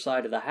the other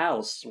side of the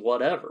house,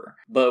 whatever.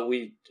 But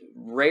we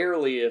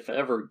rarely, if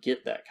ever,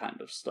 get that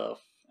kind of stuff.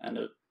 And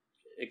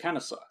it kind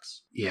of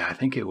sucks. Yeah, I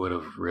think it would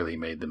have really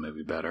made the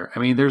movie better. I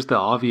mean, there's the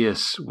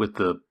obvious with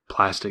the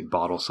plastic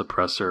bottle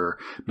suppressor.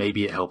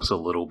 Maybe it helps a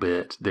little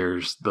bit.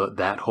 There's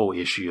that whole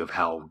issue of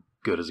how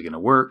good is it going to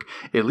work.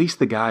 At least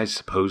the guy's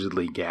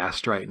supposedly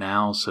gassed right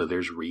now, so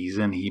there's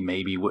reason he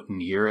maybe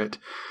wouldn't hear it.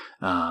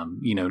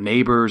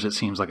 Neighbors, it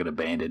seems like an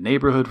abandoned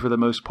neighborhood for the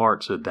most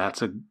part, so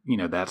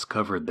that's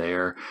covered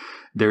there.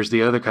 There's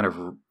the other kind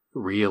of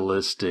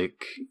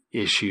realistic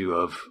issue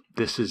of,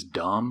 this is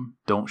dumb.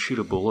 Don't shoot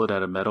a bullet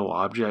at a metal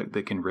object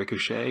that can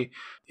ricochet.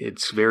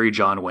 It's very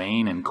John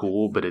Wayne and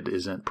cool, but it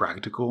isn't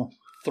practical.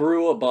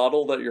 Through a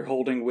bottle that you're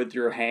holding with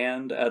your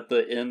hand at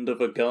the end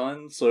of a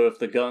gun, so if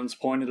the gun's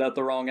pointed at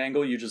the wrong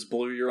angle, you just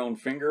blew your own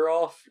finger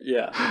off?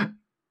 Yeah.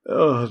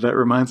 Oh, that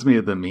reminds me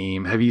of the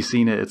meme. Have you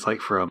seen it? It's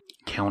like for a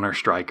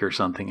Counter-Strike or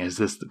something. Is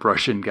this the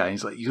Russian guy?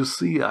 He's like, you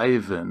see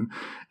Ivan.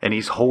 And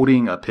he's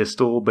holding a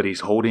pistol, but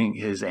his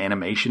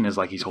animation is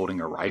like he's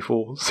holding a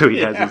rifle. So he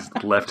has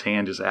his left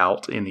hand just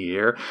out in the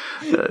air.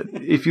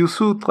 If you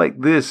shoot like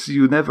this,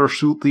 you never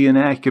shoot the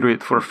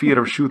inaccurate for fear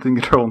of shooting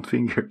your own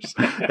fingers.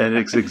 And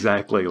it's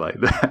exactly like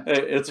that.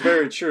 It's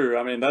very true.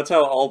 I mean, that's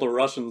how all the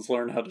Russians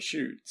learn how to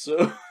shoot.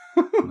 So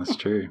That's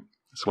true.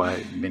 That's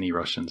why many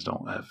Russians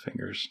don't have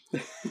fingers.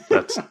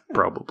 That's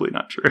probably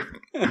not true.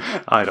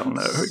 I don't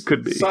know. It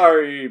could be.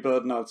 Sorry,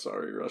 but not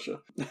sorry, Russia.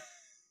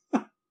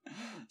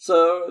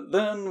 So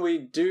then we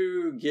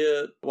do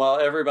get, while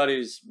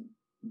everybody's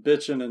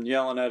bitching and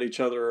yelling at each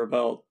other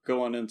about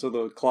going into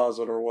the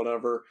closet or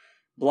whatever,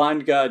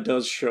 blind guy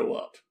does show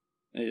up.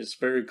 He's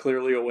very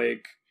clearly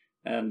awake.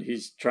 And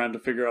he's trying to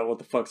figure out what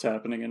the fuck's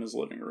happening in his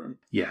living room.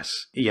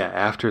 Yes. Yeah,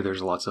 after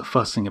there's lots of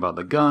fussing about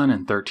the gun,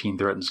 and 13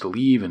 threatens to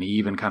leave, and he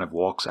even kind of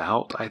walks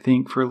out, I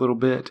think, for a little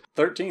bit.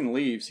 13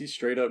 leaves. He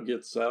straight up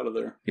gets out of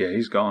there. Yeah,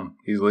 he's gone.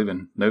 He's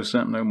leaving. No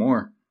scent, no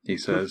more, he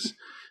says.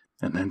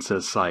 and then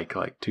says psych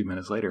like 2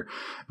 minutes later.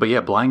 But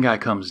yeah, blind guy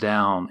comes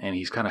down and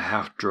he's kind of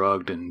half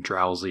drugged and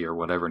drowsy or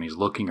whatever, and he's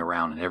looking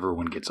around and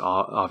everyone gets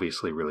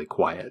obviously really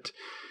quiet.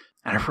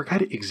 And I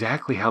forgot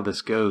exactly how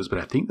this goes, but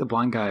I think the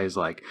blind guy is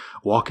like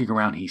walking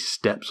around, he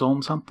steps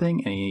on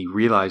something and he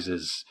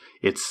realizes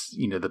it's,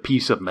 the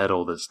piece of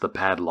metal that's the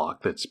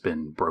padlock that's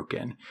been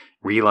broken,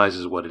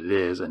 realizes what it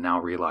is, and now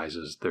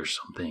realizes there's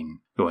something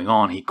going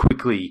on. He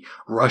quickly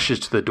rushes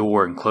to the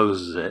door and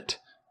closes it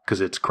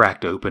because it's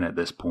cracked open at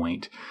this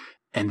point.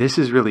 And this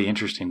is really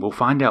interesting. We'll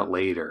find out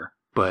later,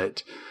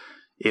 but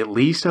at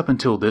least up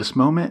until this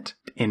moment,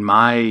 in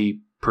my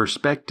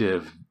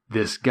perspective,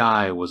 this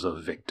guy was a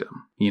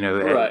victim.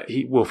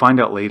 Right. We'll find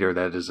out later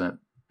that isn't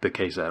the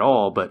case at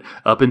all, but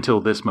up until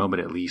this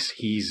moment at least,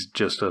 he's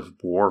just a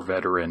war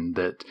veteran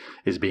that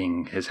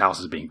his house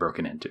is being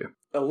broken into.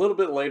 A little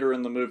bit later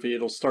in the movie,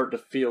 it'll start to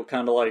feel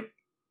kind of like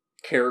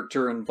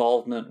character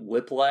involvement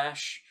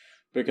whiplash.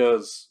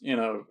 Because,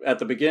 at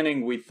the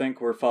beginning, we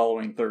think we're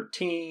following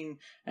 13,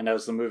 and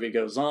as the movie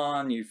goes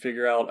on, you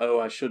figure out, oh,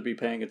 I should be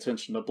paying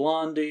attention to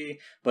Blondie,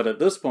 but at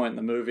this point in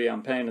the movie,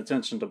 I'm paying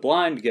attention to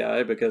Blind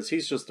Guy, because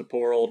he's just a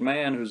poor old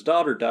man whose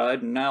daughter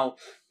died, and now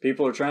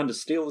people are trying to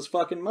steal his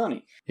fucking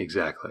money.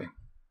 Exactly.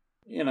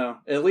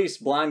 At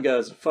least Blind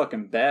Guy's a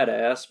fucking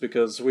badass,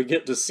 because we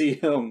get to see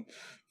him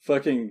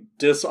fucking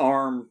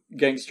disarm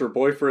gangster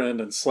boyfriend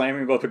and slam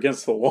him up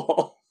against the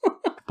wall.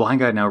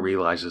 Blind guy now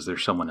realizes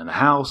there's someone in the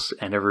house,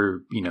 and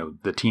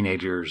the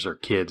teenagers or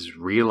kids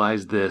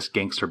realize this.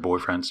 Gangster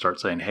boyfriend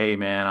starts saying, hey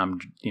man,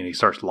 he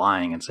starts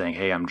lying and saying,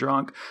 hey, I'm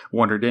drunk,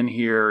 wandered in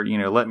here,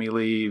 let me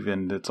leave,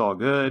 and it's all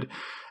good.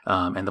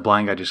 And the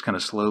blind guy just kind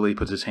of slowly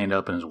puts his hand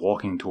up and is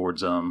walking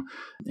towards them.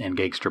 And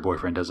gangster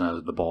boyfriend doesn't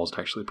have the balls to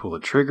actually pull the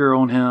trigger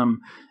on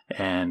him.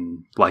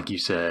 And like you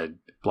said,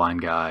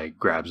 blind guy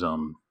grabs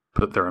him,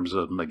 throws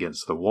them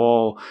against the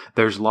wall.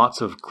 There's lots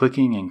of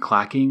clicking and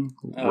clacking,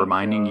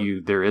 reminding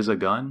you there is a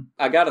gun.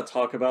 I gotta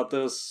talk about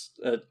this.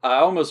 I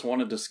almost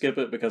wanted to skip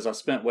it because I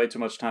spent way too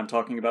much time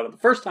talking about it the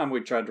first time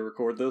we tried to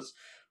record this,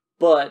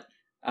 but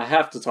I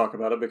have to talk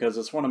about it because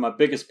it's one of my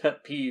biggest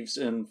pet peeves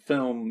in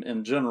film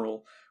in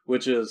general,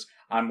 which is,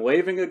 I'm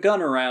waving a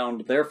gun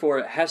around, therefore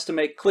it has to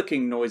make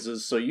clicking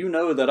noises so you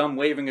know that I'm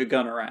waving a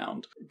gun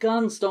around.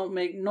 Guns don't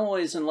make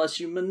noise unless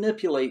you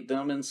manipulate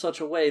them in such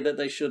a way that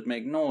they should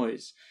make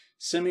noise.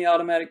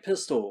 Semi-automatic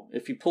pistol,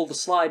 if you pull the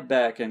slide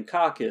back and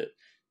cock it,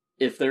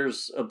 if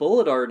there's a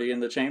bullet already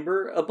in the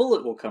chamber, a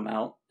bullet will come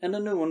out and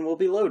a new one will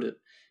be loaded.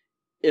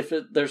 If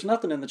there's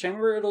nothing in the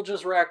chamber, it'll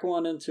just rack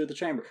one into the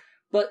chamber.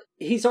 But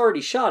he's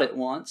already shot it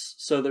once,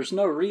 so there's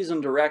no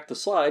reason to rack the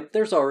slide.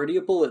 There's already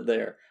a bullet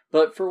there.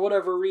 But for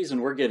whatever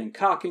reason, we're getting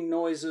cocking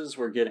noises,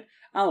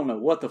 I don't know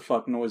what the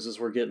fuck noises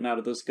we're getting out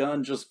of this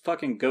gun, just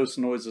fucking ghost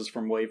noises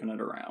from waving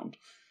it around.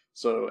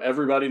 So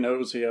everybody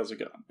knows he has a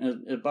gun.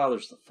 It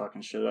bothers the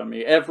fucking shit out of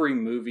me. Every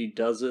movie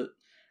does it.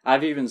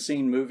 I've even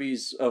seen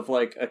movies of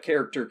like a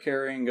character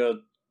carrying a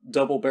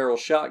double-barrel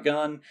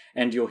shotgun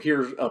and you'll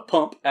hear a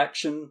pump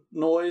action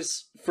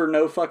noise for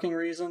no fucking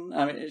reason.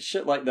 I mean,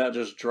 shit like that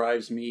just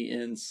drives me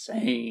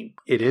insane.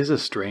 It is a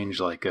strange,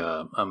 like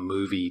a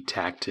movie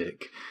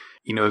tactic.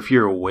 If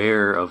you're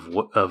aware of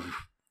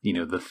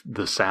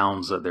the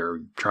sounds that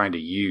they're trying to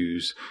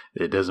use,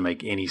 it doesn't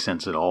make any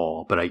sense at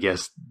all. But I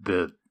guess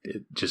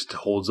it just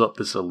holds up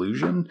this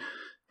illusion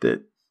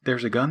that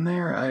there's a gun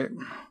there.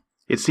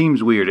 It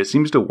seems weird. It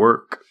seems to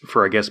work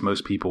for, I guess,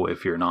 most people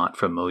if you're not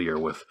familiar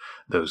with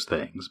those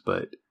things.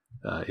 But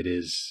it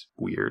is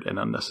weird and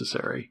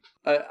unnecessary.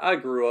 I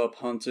grew up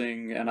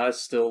hunting, and I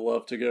still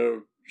love to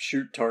go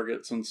shoot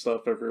targets and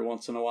stuff every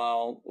once in a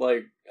while.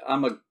 Like,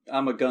 I'm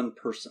a gun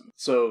person,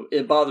 so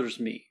it bothers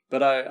me.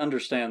 But I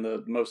understand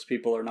that most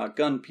people are not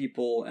gun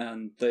people,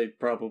 and they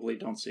probably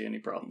don't see any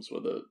problems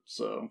with it.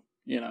 So,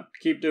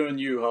 keep doing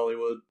you,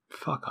 Hollywood.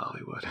 Fuck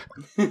Hollywood.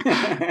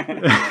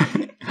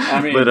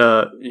 I mean,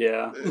 but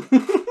yeah.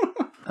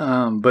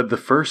 But the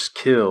first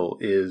kill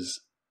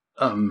is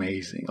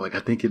amazing. Like, I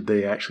think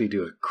they actually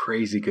do a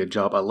crazy good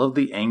job. I love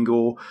the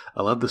angle.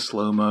 I love the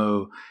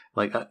slow-mo.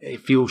 Like,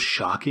 it feels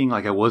shocking.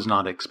 Like, I was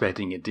not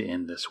expecting it to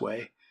end this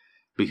way.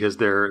 Because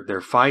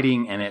they're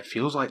fighting, and it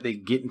feels like they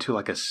get into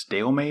like a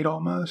stalemate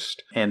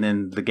almost. And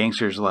then the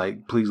gangster's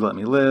like, please let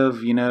me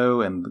live,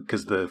 and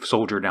because the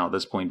soldier now at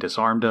this point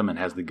disarmed him and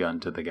has the gun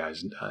to the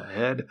guy's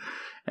head.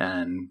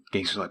 And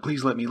gangster's like,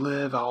 please let me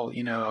live. I'll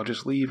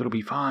just leave. It'll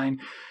be fine.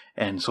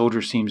 And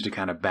soldier seems to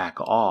kind of back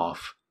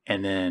off.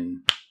 And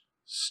then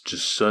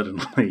just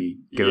suddenly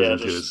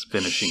goes into his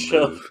finishing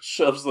move.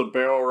 Shoves the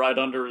barrel right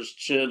under his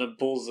chin and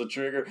pulls the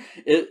trigger.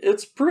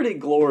 It's pretty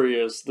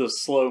glorious,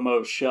 this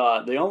slow-mo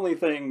shot. The only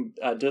thing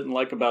I didn't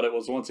like about it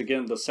was, once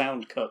again, the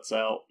sound cuts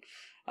out.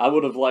 I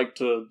would have liked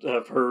to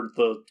have heard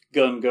the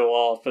gun go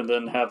off and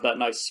then have that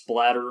nice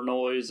splatter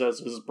noise as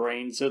his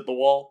brains hit the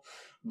wall.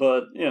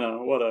 But,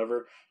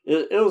 whatever.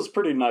 It was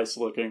pretty nice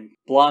looking.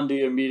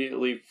 Blondie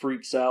immediately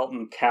freaks out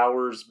and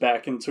cowers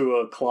back into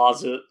a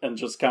closet and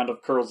just kind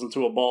of curls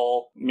into a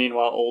ball.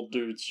 Meanwhile, old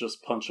dude's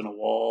just punching a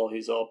wall.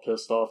 He's all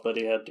pissed off that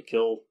he had to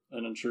kill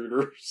an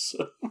intruder.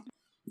 So.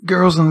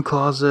 girl's in the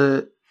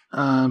closet.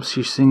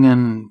 She's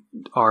singing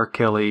R.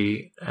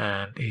 Kelly,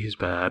 and he's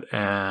bad.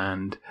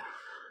 And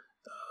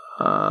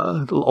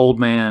the old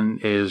man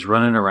is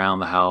running around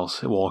the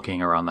house,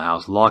 walking around the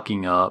house,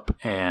 locking up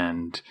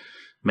and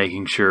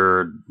making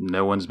sure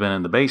no one's been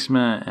in the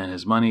basement and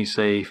his money's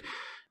safe.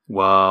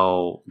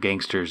 While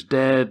Gangster's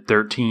dead,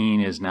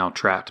 13 is now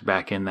trapped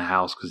back in the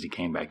house because he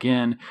came back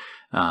in.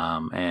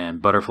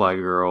 And Butterfly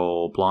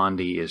Girl,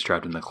 Blondie, is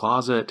trapped in the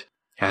closet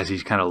as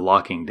he's kind of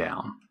locking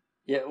down.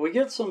 Yeah, we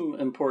get some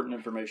important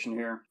information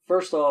here.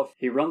 First off,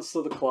 he runs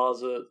to the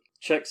closet,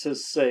 checks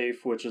his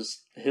safe, which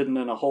is hidden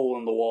in a hole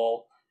in the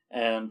wall,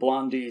 and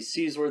Blondie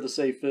sees where the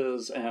safe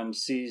is and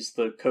sees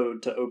the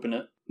code to open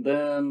it.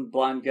 Then,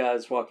 blind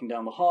guy's walking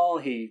down the hall,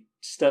 he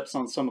steps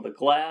on some of the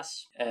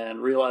glass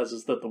and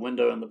realizes that the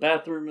window in the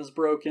bathroom is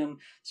broken,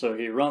 so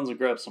he runs and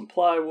grabs some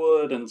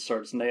plywood and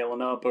starts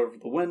nailing up over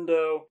the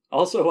window.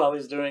 Also, while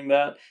he's doing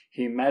that,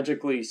 he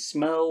magically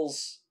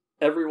smells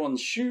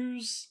everyone's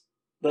shoes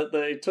that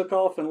they took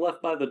off and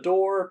left by the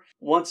door.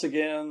 Once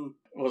again,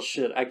 well,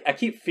 shit, I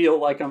keep feel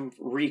like I'm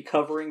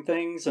recovering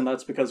things, and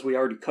that's because we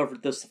already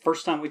covered this the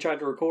first time we tried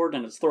to record,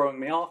 and it's throwing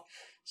me off.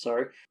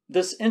 Sorry.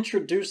 This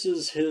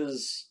introduces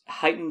his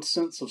heightened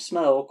sense of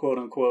smell, quote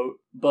unquote,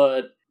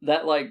 but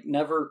that,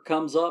 never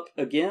comes up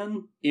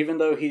again, even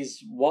though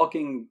he's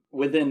walking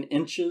within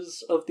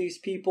inches of these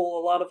people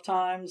a lot of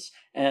times,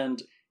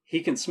 and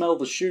he can smell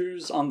the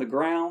shoes on the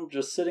ground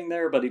just sitting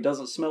there, but he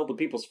doesn't smell the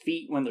people's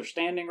feet when they're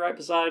standing right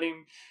beside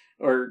him,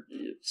 or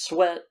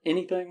sweat,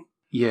 anything.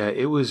 Yeah,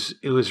 it was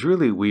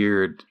really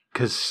weird,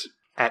 because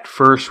at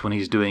first when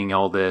he's doing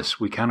all this,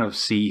 we kind of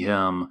see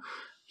him,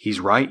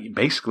 he's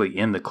basically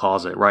in the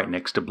closet right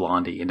next to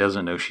Blondie and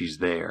doesn't know she's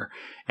there.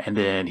 And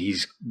then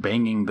he's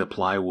banging the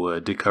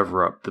plywood to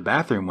cover up the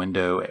bathroom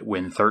window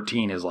when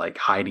 13 is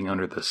hiding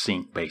under the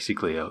sink,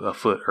 basically a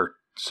foot or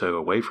so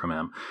away from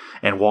him,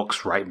 and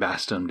walks right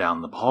past him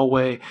down the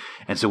hallway.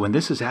 And so when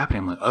this is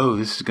happening, I'm like, oh,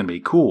 this is going to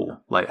be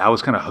cool. I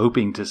was kind of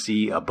hoping to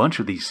see a bunch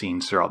of these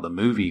scenes throughout the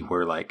movie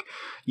where,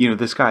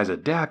 this guy's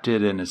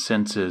adapted and his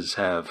senses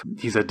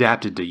he's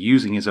adapted to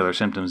using his other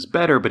symptoms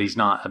better, but he's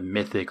not a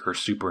mythic or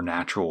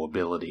supernatural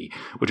ability,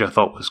 which I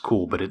thought was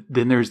cool. But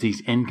then there's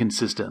these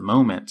inconsistent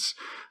moments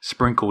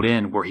sprinkled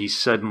in where he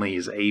suddenly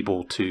is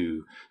able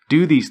to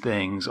do these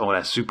things on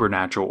a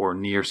supernatural or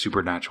near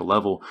supernatural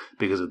level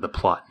because the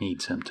plot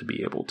needs him to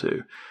be able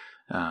to,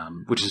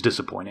 which is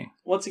disappointing.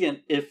 Once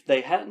again, if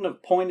they hadn't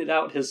have pointed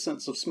out his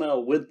sense of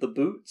smell with the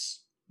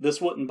boots, this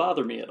wouldn't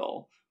bother me at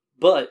all.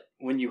 But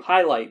when you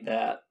highlight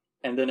that,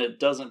 and then it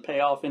doesn't pay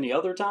off any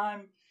other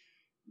time,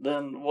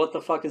 then what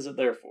the fuck is it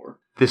there for?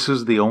 This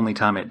is the only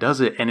time it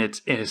does it, and it's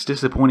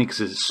disappointing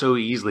because it so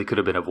easily could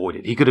have been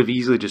avoided. He could have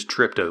easily just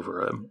tripped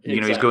over him.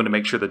 Exactly. He's going to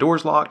make sure the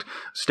door's locked,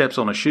 steps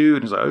on a shoe,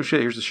 and he's like, oh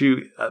shit, here's the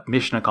shoe.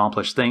 Mission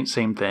accomplished.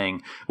 Same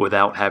thing,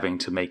 without having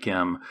to make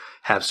him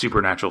have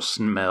supernatural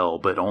smell,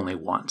 but only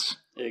once.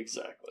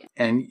 Exactly.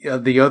 And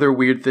the other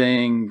weird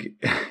thing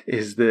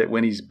is that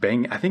when he's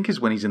I think is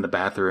when he's in the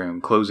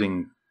bathroom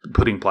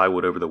putting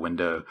plywood over the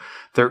window,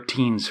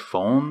 13's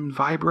phone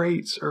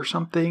vibrates or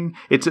something.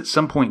 It's at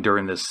some point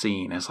during this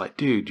scene. It's like,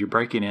 dude, you're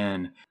breaking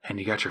in and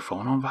you got your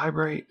phone on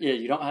vibrate? Yeah,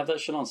 you don't have that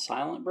shit on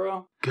silent,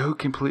 bro? Go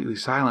completely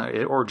silent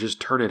or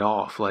just turn it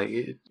off.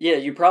 Yeah,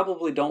 you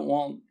probably don't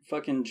want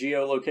fucking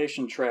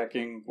geolocation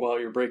tracking while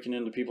you're breaking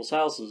into people's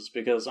houses,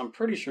 because I'm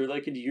pretty sure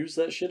they could use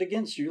that shit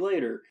against you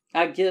later.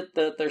 I get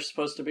that they're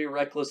supposed to be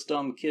reckless,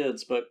 dumb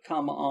kids, but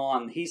come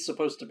on, he's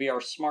supposed to be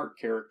our smart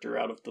character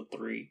out of the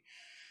three.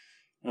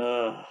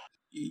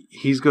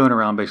 He's going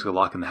around basically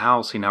locking the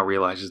house. He now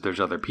realizes there's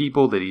other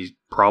people that he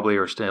probably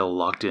are still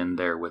locked in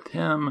there with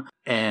him.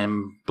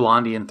 And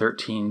Blondie and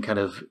 13 kind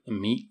of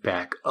meet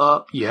back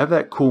up. You have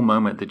that cool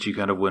moment that you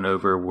kind of went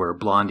over where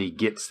Blondie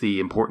gets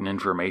the important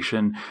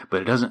information,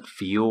 but it doesn't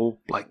feel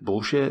like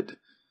bullshit.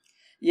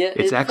 Yeah,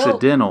 it's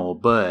accidental,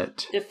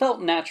 but it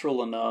felt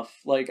natural enough.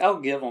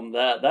 I'll give him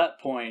that. That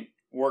point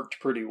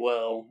worked pretty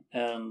well.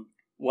 And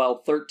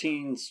while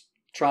 13's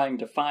trying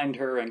to find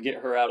her and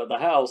get her out of the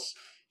house,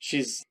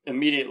 she's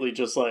immediately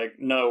just like,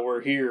 no,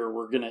 we're here.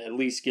 We're going to at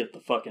least get the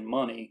fucking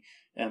money,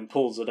 and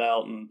pulls it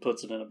out and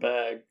puts it in a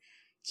bag.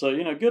 So,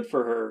 good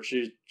for her.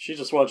 She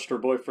just watched her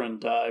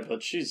boyfriend die,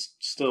 but she's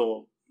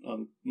still a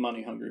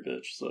money-hungry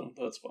bitch, so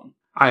that's fun.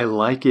 I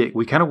like it.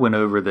 We kind of went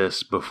over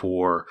this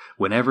before.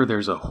 Whenever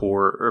there's a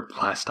horror, or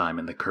last time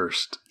in the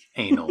cursed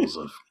annals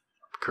of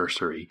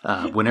cursory,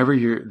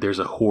 whenever there's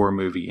a horror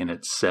movie and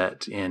it's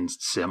set in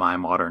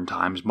semi-modern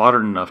times,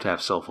 modern enough to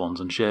have cell phones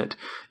and shit,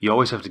 you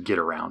always have to get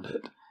around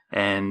it.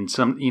 And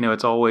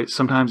it's always,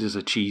 sometimes it's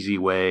a cheesy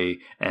way,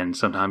 and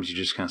sometimes you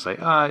just kind of say,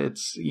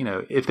 it's,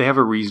 if they have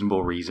a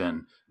reasonable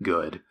reason,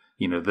 good.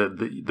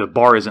 The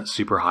bar isn't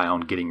super high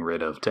on getting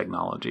rid of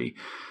technology.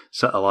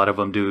 So a lot of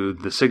them do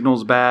the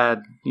signals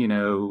bad,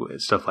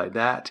 stuff like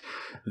that.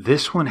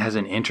 This one has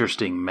an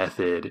interesting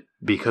method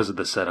because of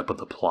the setup of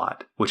the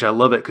plot, which I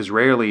love it, because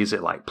rarely is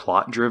it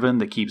plot driven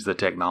that keeps the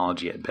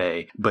technology at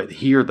bay. But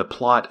here the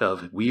plot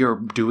of we are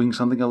doing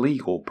something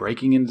illegal,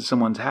 breaking into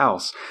someone's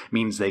house,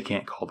 means they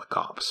can't call the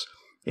cops.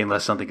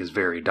 unless something is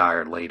very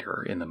dire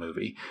later in the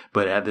movie.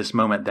 But at this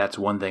moment, that's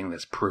one thing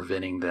that's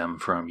preventing them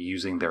from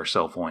using their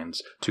cell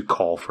phones to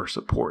call for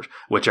support,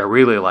 which I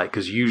really like,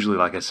 because usually,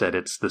 like I said,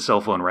 it's the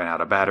cell phone ran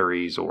out of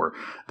batteries or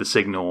the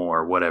signal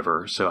or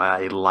whatever. So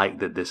I like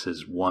that this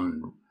is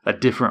a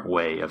different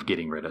way of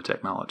getting rid of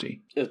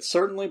technology. It's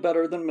certainly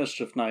better than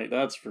Mischief Night,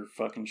 that's for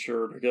fucking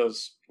sure,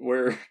 because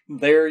where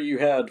there you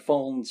had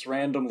phones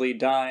randomly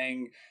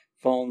dying,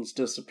 phones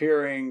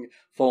disappearing,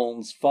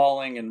 phones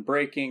falling and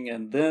breaking,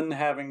 and then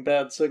having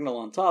bad signal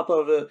on top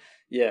of it.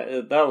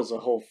 Yeah, that was a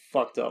whole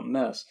fucked up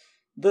mess.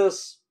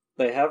 This,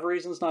 they have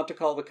reasons not to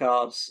call the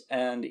cops,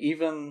 and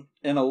even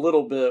in a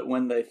little bit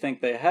when they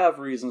think they have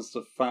reasons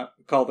to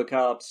call the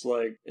cops,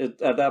 at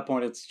that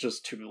point it's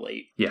just too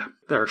late. Yeah,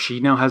 she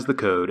now has the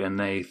code, and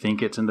they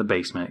think it's in the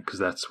basement because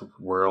that's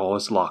where all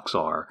its locks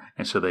are,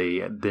 and so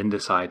they then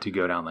decide to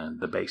go down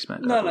the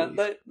basement. No,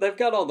 they've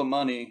got all the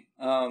money.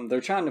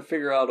 They're trying to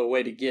figure out a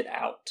way to get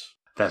out.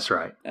 That's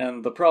right.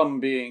 And the problem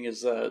being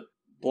is that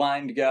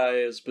blind guy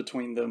is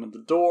between them and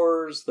the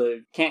doors.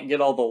 They can't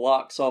get all the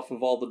locks off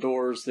of all the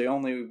doors. The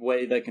only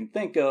way they can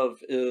think of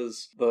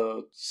is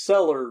the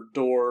cellar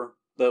door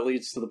that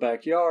leads to the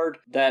backyard.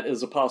 That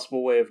is a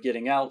possible way of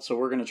getting out, so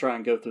we're going to try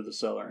and go through the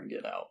cellar and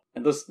get out.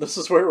 And this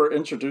is where we're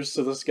introduced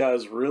to this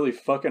guy's really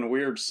fucking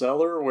weird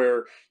cellar,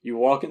 where you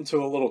walk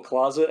into a little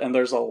closet and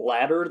there's a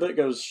ladder that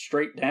goes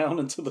straight down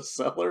into the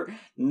cellar.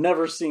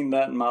 Never seen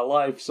that in my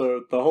life,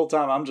 so the whole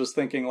time I'm just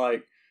thinking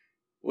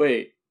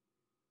wait,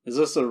 is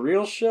this a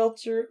real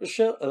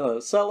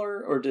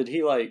cellar, or did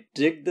he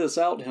dig this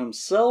out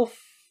himself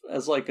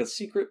as a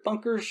secret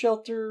bunker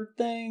shelter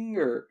thing?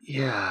 Or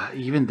yeah,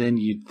 even then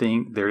you'd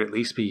think there'd at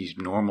least be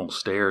normal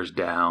stairs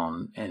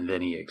down, and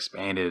then he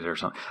expanded it or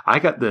something. I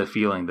got the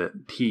feeling that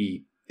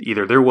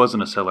either there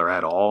wasn't a cellar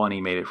at all and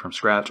he made it from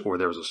scratch, or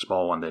there was a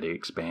small one that he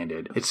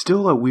expanded. It's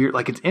still a weird,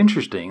 it's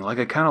interesting. I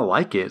kind of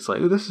like it. It's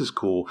oh, this is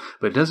cool,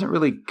 but it doesn't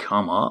really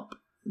come up.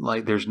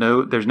 There's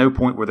no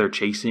point where they're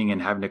chasing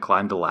and having to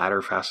climb the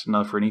ladder fast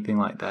enough or anything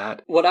like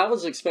that. What I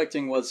was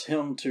expecting was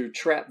him to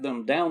trap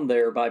them down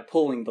there by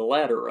pulling the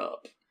ladder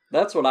up.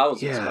 That's what I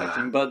was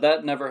expecting, but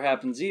that never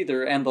happens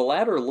either, and the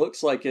ladder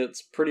looks like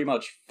it's pretty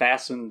much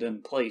fastened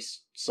in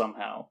place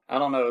somehow. I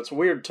don't know, it's a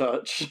weird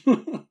touch.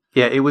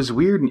 Yeah, it was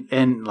weird,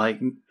 and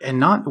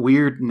not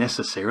weird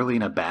necessarily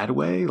in a bad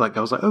way. I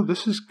was oh,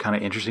 this is kind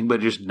of interesting,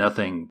 but just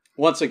nothing.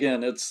 Once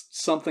again, it's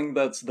something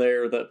that's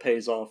there that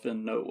pays off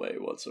in no way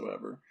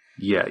whatsoever.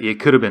 Yeah, it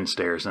could have been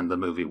stairs and the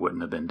movie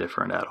wouldn't have been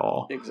different at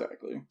all.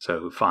 Exactly.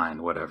 So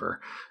fine, whatever.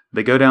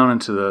 They go down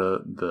into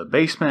the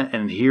basement,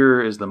 and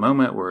here is the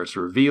moment where it's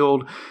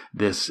revealed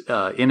this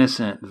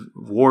innocent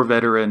war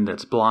veteran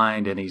that's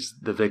blind, and he's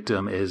the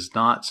victim, is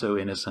not so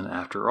innocent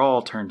after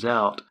all. Turns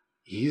out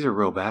he's a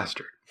real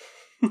bastard.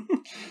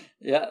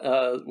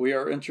 Yeah, we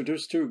are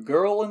introduced to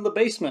Girl in the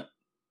Basement,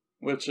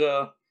 which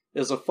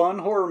is a fun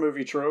horror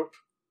movie trope,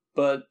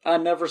 but I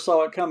never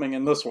saw it coming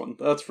in this one,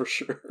 that's for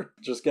sure.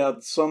 Just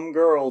got some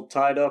girl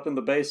tied up in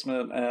the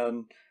basement,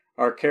 and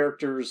our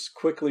characters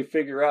quickly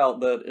figure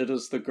out that it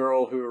is the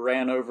girl who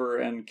ran over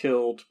and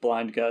killed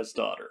Blind Guy's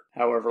daughter,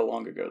 however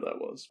long ago that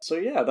was. So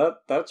yeah,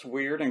 that's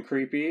weird and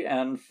creepy,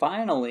 and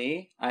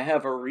finally, I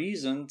have a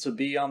reason to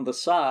be on the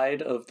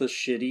side of the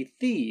shitty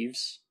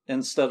thieves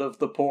instead of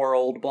the poor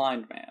old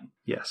blind man.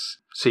 Yes.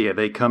 So yeah,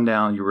 they come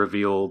down, you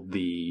reveal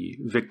the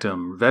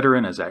victim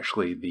veteran is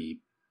actually the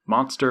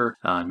monster.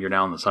 You're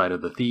now on the side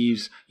of the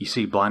thieves. You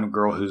see blind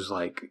girl who's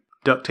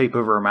duct tape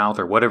over her mouth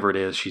or whatever it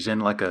is. She's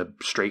in a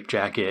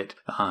straitjacket.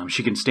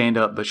 She can stand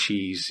up, but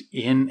she's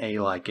in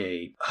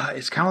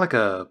it's kind of like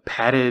a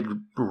padded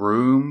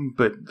room,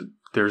 but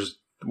there's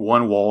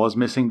one wall is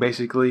missing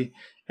basically.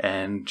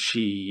 And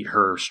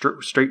her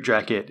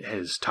straitjacket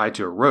is tied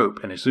to a rope.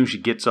 And as soon as she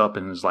gets up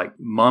and is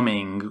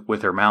mumming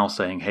with her mouth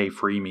saying, "Hey,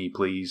 free me,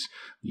 please,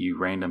 you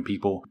random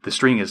people," the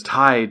string is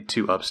tied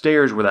to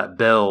upstairs where that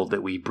bell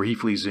that we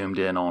briefly zoomed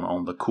in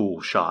on the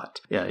cool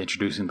shot,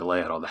 introducing the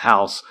layout of the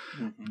house,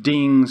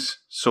 dings.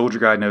 Soldier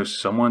guy knows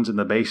someone's in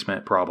the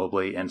basement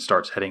probably and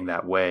starts heading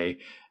that way.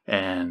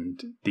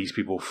 And these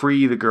people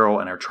free the girl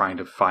and are trying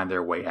to find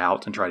their way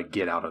out and try to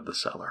get out of the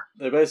cellar.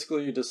 They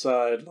basically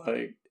decide,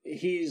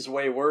 he's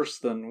way worse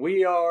than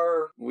we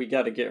are. We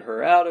got to get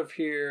her out of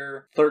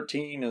here.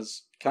 13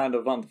 is kind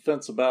of on the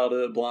fence about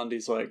it.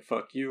 Blondie's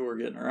fuck you, we're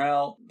getting her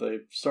out.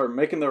 They start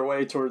making their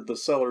way toward the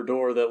cellar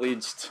door that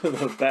leads to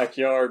the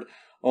backyard,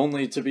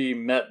 only to be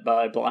met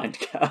by Blind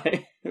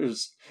Guy,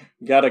 who's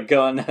got a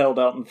gun held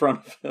out in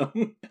front of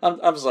him.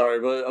 I'm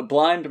sorry, but a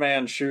blind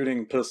man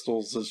shooting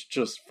pistols is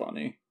just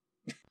funny.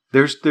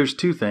 There's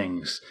two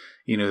things.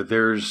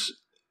 There's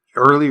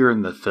earlier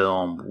in the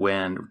film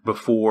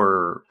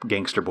before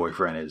Gangster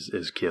Boyfriend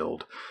is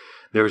killed,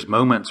 there's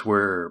moments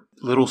where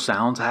little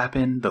sounds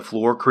happen, the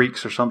floor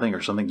creaks or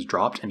something's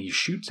dropped, and he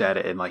shoots at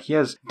it, and he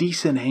has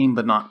decent aim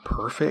but not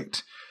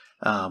perfect.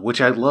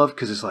 which I love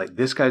because it's like,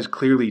 this guy's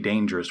clearly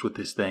dangerous with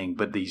this thing,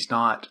 but he's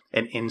not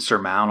an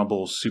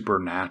insurmountable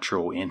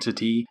supernatural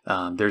entity.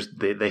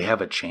 They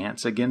have a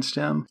chance against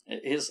him.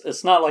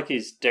 It's not like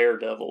he's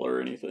Daredevil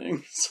or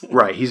anything.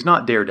 Right, he's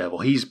not Daredevil.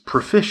 He's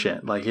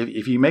proficient. Like,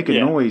 if you make a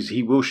noise,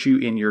 he will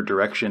shoot in your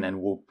direction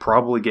and will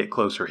probably get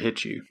close or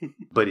hit you.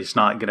 But it's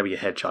not going to be a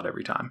headshot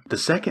every time. The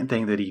second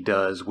thing that he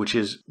does, which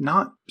is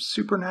not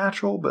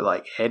supernatural, but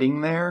like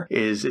heading there,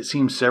 is it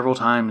seems several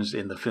times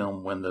in the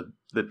film when the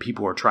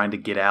people are trying to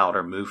get out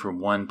or move from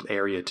one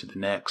area to the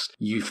next,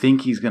 you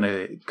think he's going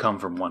to come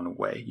from one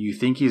way. You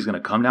think he's going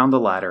to come down the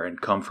ladder and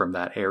come from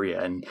that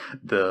area. And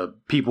the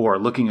people are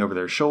looking over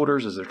their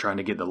shoulders as they're trying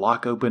to get the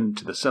lock open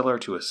to the cellar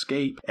to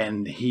escape.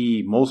 And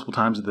he, multiple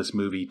times in this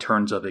movie,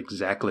 turns up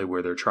exactly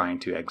where they're trying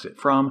to exit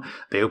from.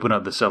 They open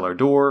up the cellar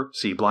door,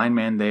 see Blind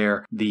Man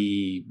there.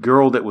 The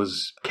girl that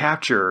was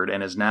captured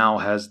and is now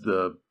has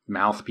the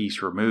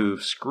mouthpiece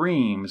removed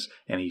screams,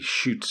 and he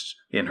shoots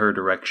in her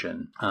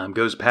direction.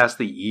 Goes past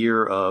the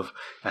ear of,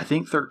 I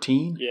think,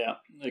 13? Yeah,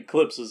 it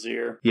clips his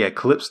ear. Yeah,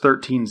 clips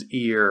 13's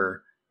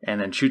ear,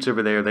 and then shoots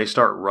over there. They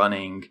start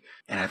running,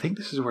 and I think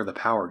this is where the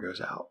power goes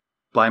out.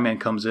 Blind Man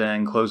comes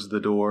in, closes the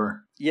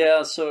door.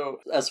 Yeah, so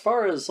as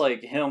far as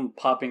like him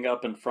popping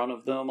up in front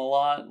of them a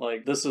lot,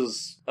 like this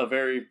is a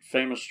very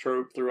famous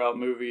trope throughout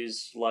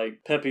movies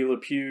like Pepe Le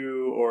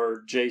Pew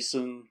or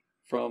Jason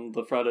from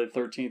the Friday the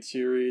 13th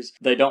series.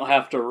 They don't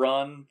have to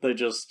run, they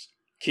just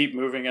keep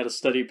moving at a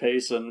steady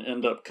pace and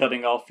end up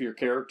cutting off your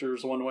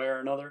characters one way or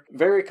another.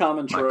 Very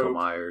common trope. Michael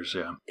Myers,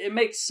 yeah. It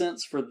makes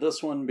sense for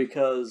this one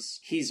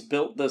because he's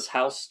built this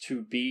house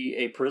to be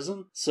a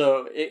prison.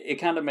 So it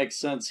kind of makes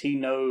sense. He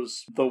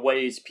knows the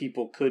ways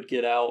people could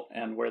get out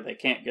and where they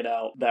can't get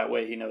out. That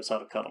way he knows how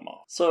to cut them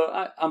off.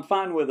 So I'm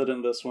fine with it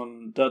in this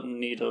one. Doesn't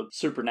need a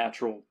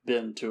supernatural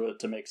bend to it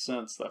to make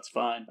sense. That's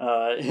fine.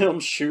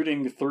 Him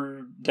shooting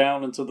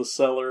down into the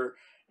cellar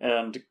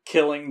and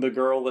killing the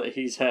girl that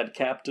he's had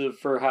captive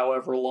for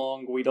however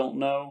long, we don't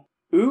know.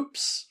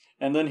 Oops!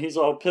 And then he's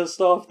all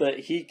pissed off that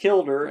he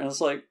killed her, and it's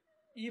like,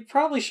 you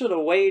probably should have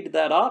weighed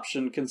that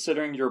option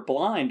considering you're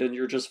blind and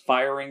you're just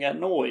firing at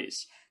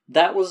noise.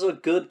 That was a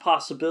good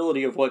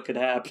possibility of what could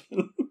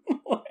happen.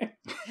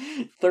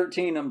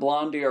 13 and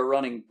Blondie are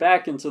running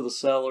back into the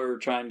cellar,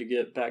 trying to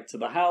get back to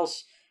the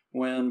house,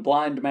 when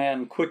Blind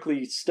Man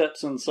quickly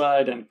steps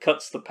inside and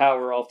cuts the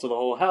power off to the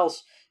whole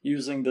house,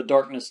 using the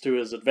darkness to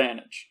his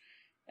advantage.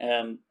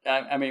 And,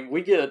 I mean,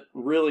 we get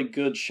really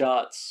good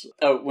shots.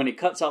 Oh, when he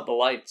cuts out the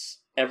lights,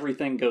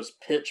 everything goes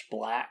pitch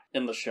black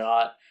in the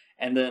shot,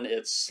 and then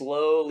it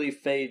slowly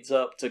fades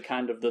up to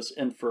kind of this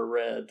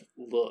infrared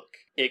look.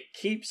 It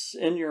keeps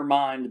in your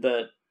mind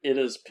that it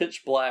is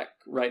pitch black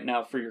right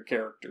now for your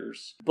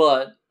characters,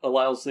 but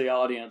allows the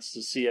audience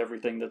to see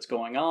everything that's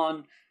going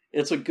on.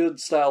 It's a good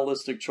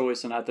stylistic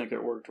choice, and I think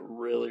it worked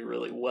really,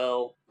 really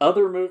well.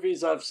 Other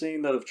movies I've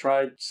seen that have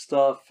tried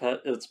stuff,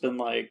 it's been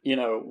like,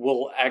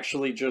 we'll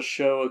actually just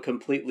show a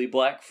completely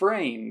black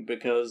frame,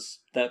 because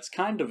that's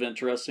kind of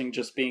interesting,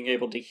 just being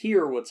able to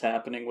hear what's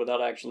happening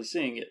without actually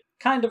seeing it.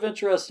 Kind of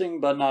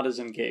interesting, but not as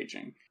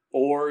engaging.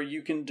 Or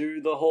you can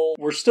do the whole,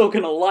 we're still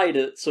going to light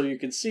it so you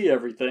can see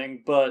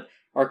everything, but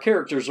our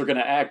characters are going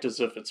to act as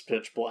if it's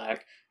pitch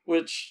black,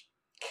 which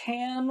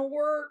can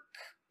work,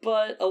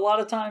 but a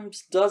lot of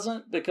times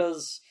doesn't,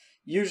 because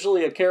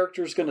usually a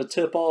character's going to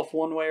tip off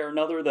one way or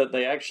another that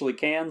they actually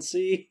can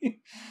see.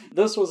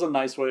 This was a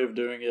nice way of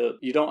doing it.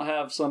 You don't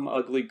have some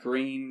ugly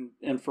green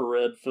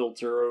infrared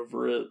filter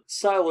over it.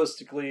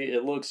 Stylistically,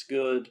 it looks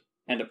good,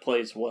 and it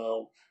plays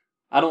well.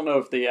 I don't know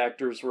if the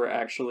actors were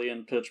actually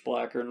in pitch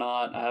black or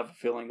not. I have a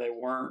feeling they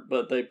weren't,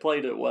 but they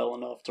played it well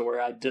enough to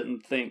where I didn't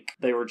think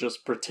they were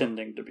just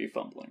pretending to be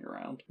fumbling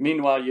around.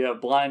 Meanwhile, you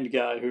have Blind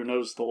Guy who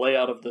knows the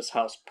layout of this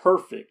house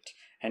perfect,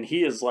 and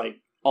he is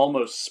like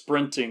almost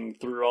sprinting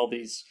through all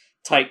these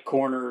tight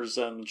corners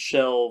and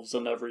shelves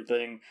and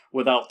everything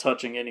without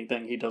touching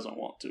anything he doesn't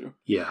want to.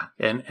 Yeah,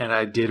 and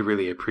I did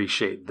really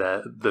appreciate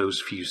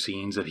those few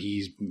scenes that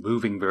he's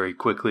moving very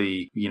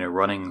quickly,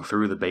 running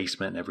through the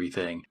basement and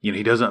everything.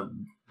 He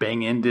doesn't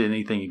bang into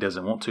anything he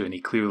doesn't want to, and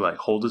he clearly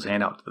holds his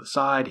hand out to the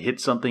side,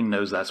 hits something,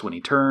 knows that's when he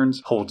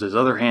turns, holds his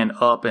other hand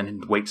up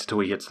and waits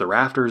till he hits the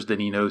rafters, then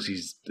he knows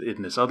he's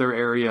in this other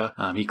area.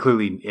 And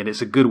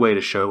it's a good way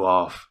to show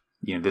off,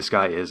 this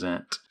guy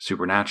isn't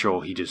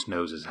supernatural, he just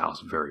knows his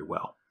house very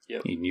well.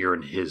 Yep. And you're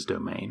in his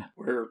domain.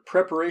 Where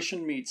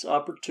preparation meets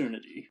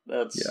opportunity.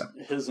 That's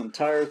his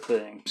entire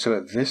thing. So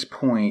at this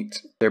point,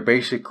 they're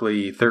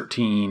basically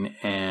 13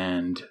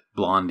 and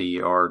Blondie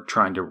are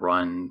trying to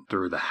run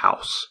through the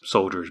house.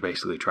 Soldiers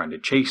basically trying to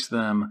chase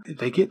them.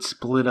 They get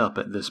split up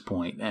at this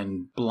point,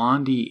 and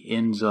Blondie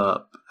ends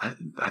up,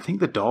 I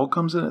think the dog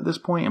comes in at this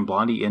point, and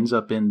Blondie ends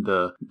up in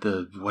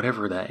the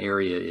whatever that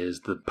area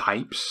is, the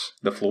pipes,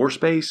 the floor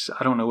space.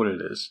 I don't know what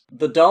it is.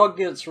 The dog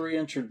gets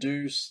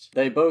reintroduced.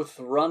 They both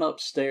run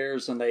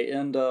upstairs, and they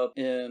end up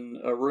in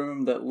a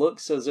room that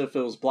looks as if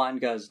it was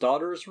Blind Guy's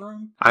daughter's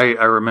room. I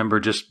remember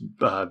just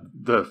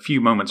the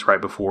few moments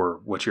right before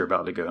what you're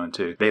about to go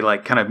into. They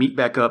like kind of meet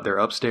back up. They're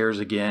upstairs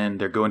again.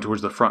 They're going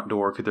towards the front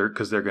door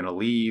because they're going to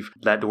leave.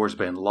 That door's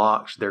been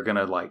locked. They're going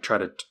to like try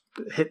to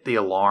hit the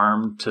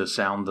alarm to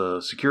sound the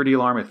security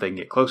alarm if they can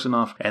get close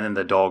enough, and then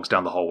the dog's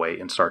down the hallway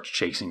and starts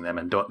chasing them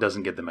and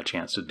doesn't give them a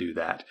chance to do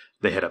that.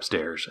 They head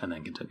upstairs and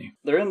then continue.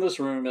 They're in this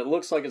room. It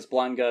looks like it's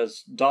Blind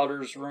Guy's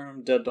daughter's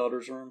room, dead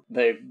daughter's room.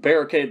 They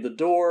barricade the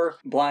door.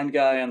 Blind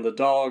Guy and the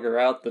dog are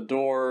out the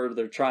door.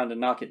 They're trying to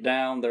knock it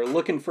down. They're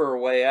looking for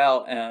a way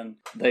out, and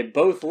they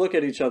both look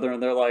at each other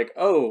and they're like,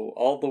 oh,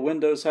 all the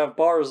windows have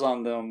bars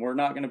on them. We're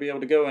not going to be able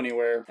to go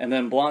anywhere. And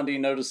then Blondie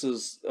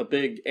notices a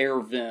big air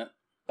vent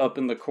up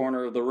in the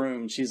corner of the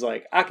room. She's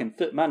like, I can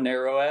fit my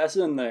narrow ass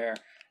in there.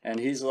 And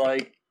he's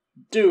like,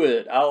 do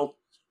it. I'll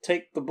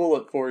take the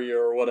bullet for you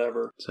or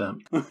whatever.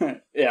 Simp.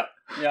 Yeah.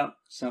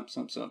 Simp.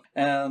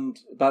 And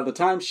by the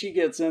time she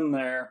gets in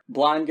there,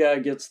 Blind Guy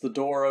gets the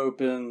door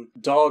open.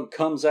 Dog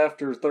comes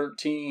after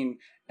 13,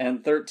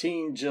 and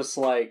 13 just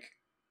like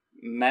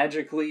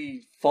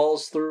magically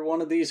falls through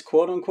one of these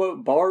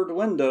quote-unquote barred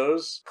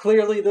windows.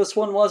 Clearly this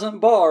one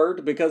wasn't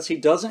barred because he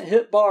doesn't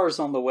hit bars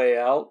on the way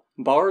out.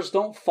 Bars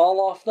don't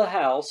fall off the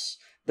house.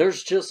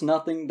 There's just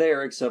nothing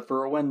there except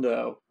for a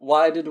window.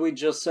 Why did we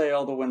just say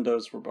all the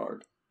windows were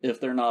barred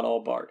if they're not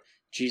all barred?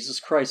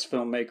 Jesus Christ,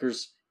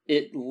 filmmakers.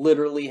 It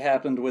literally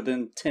happened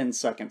within 10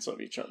 seconds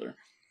of each other.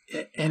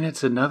 And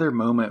it's another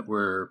moment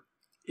where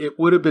it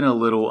would have been a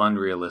little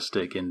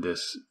unrealistic in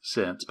this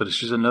sense, but it's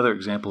just another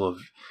example of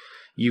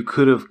you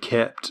could have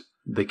kept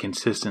the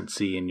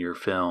consistency in your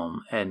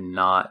film and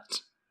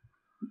not,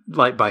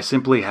 like, by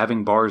simply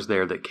having bars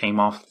there that came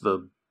off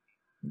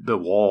the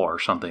wall or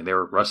something. They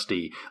were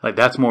rusty. Like,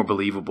 that's more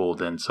believable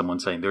than someone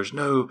saying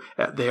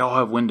they all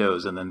have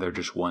windows and then they're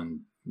just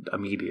one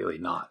immediately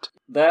not.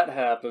 That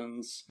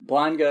happens.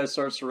 Blind Guy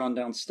starts to run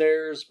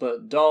downstairs,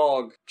 but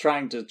Dog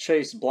trying to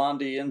chase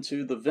Blondie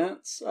into the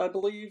vents, I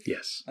believe.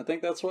 Yes. I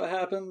think that's what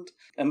happened.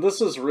 And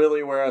this is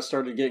really where I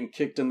started getting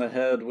kicked in the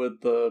head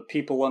with the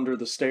People Under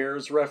the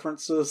Stairs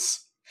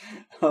references.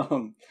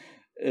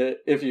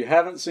 If you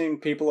haven't seen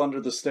People Under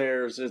the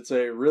Stairs, it's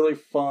a really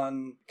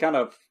fun kind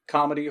of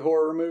comedy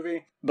horror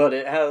movie, but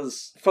it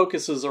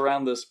focuses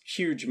around this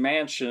huge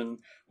mansion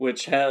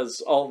which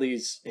has all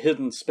these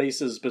hidden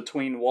spaces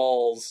between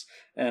walls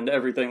and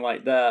everything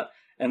like that.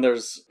 And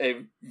there's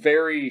a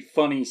very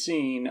funny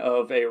scene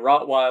of a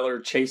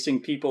Rottweiler chasing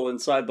people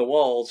inside the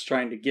walls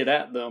trying to get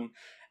at them.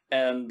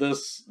 And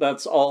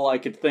that's all I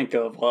could think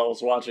of while I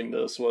was watching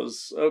this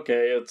was,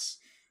 okay, it's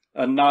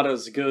a not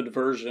as good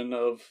version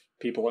of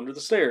People Under the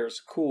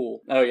Stairs.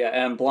 Cool. Oh yeah,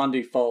 and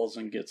Blondie falls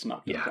and gets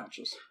knocked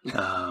unconscious.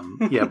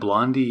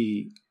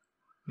 Blondie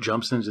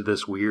jumps into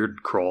this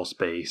weird crawl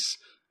space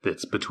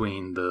that's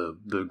between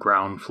the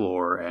ground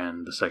floor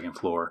and the second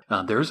floor.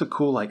 There's a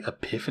cool like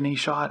epiphany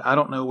shot. I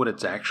don't know what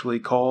it's actually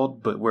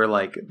called, but where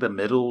like the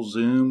middle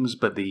zooms,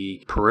 but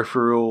the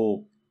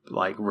peripheral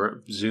like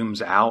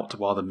zooms out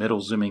while the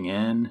middle's zooming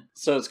in.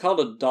 So it's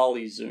called a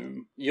dolly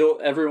zoom.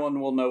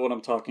 Everyone will know what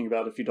I'm talking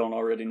about if you don't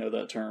already know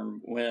that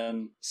term.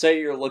 When, say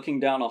you're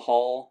looking down a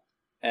hall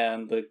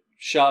and the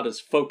shot is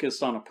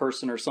focused on a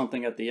person or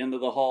something at the end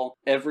of the hall,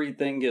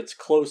 everything gets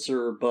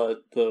closer,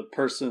 but the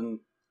person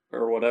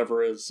or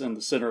whatever is in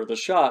the center of the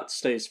shot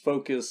stays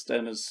focused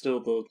and is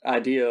still the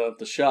idea of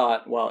the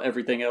shot, while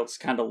everything else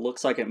kind of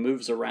looks like it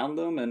moves around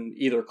them and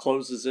either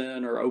closes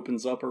in or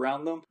opens up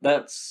around them.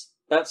 That's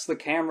the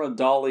camera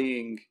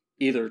dollying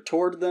either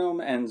toward them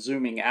and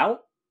zooming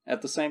out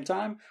at the same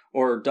time,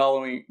 or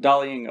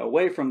dollying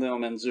away from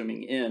them and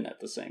zooming in at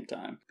the same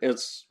time.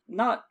 It's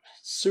not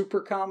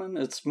super common.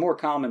 It's more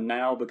common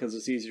now because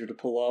it's easier to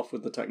pull off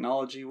with the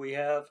technology we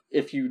have.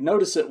 If you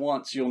notice it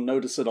once, you'll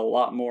notice it a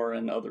lot more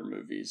in other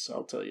movies,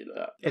 I'll tell you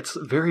that. It's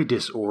very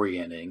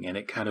disorienting, and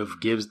it kind of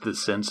gives the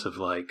sense of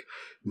like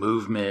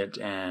movement,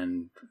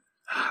 and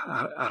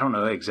I don't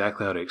know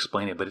exactly how to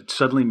explain it, but it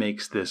suddenly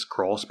makes this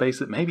crawl space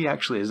that maybe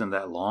actually isn't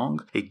that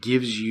long. It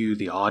gives you,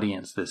 the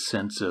audience, this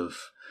sense of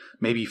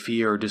maybe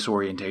fear or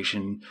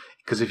disorientation,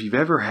 because if you've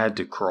ever had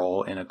to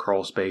crawl in a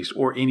crawl space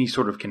or any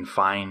sort of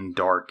confined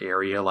dark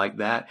area like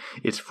that,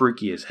 it's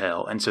freaky as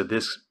hell. And so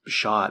this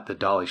shot, the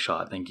dolly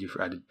shot, thank you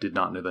for, I did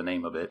not know the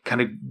name of it, kind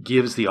of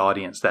gives the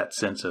audience that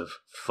sense of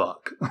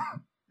fuck.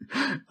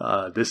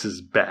 This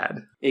is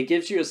bad. It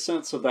gives you a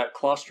sense of that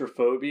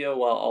claustrophobia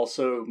while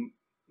also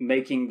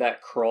making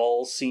that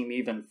crawl seem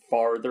even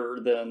farther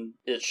than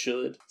it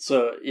should.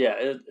 So yeah,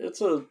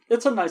 it's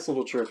a nice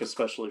little trick,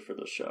 especially for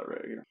this shot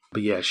right here.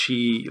 But yeah,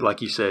 she,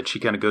 like you said, she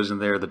kind of goes in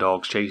there, the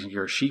dog's chasing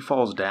her, she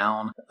falls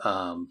down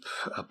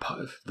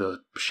the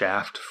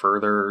shaft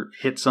further,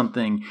 hits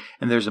something,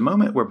 and there's a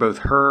moment where both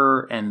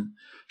her and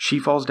She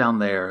falls down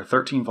there,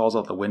 13 falls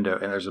out the window,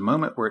 and there's a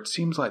moment where it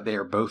seems like they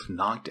are both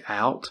knocked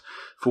out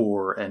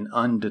for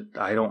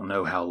I don't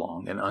know how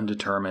long, an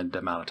undetermined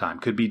amount of time.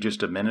 Could be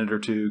just a minute or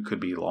two,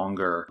 could be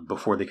longer,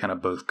 before they kind of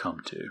both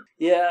come to.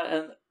 Yeah,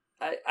 and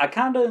I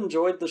kind of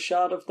enjoyed the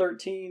shot of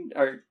 13,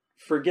 or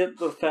forget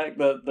the fact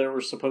that there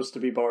were supposed to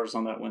be bars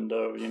on that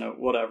window,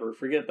 whatever,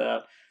 forget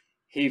that.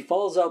 He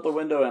falls out the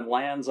window and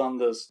lands on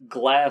this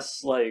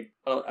glass,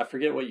 I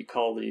forget what you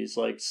call these,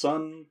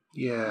 sun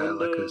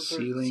like a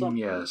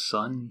ceiling,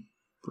 sun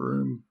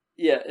room.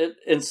 Yeah,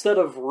 instead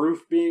of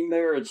roof being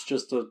there, it's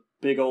just a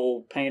big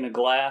old pane of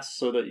glass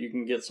so that you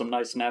can get some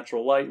nice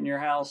natural light in your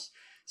house.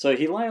 So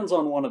he lands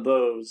on one of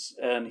those,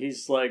 and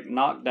he's,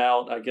 knocked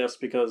out, I guess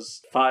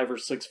because 5 or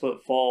 6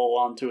 foot fall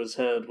onto his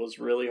head was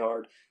really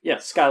hard. Yeah,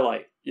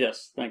 skylight.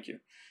 Yes, thank you.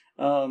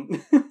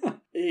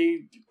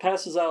 He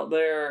passes out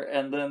there,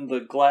 and then the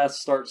glass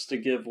starts to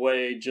give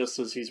way just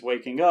as he's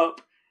waking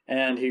up,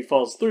 and he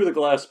falls through the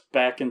glass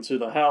back into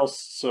the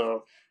house,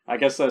 so I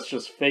guess that's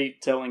just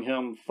fate telling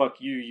him, fuck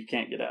you, you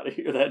can't get out of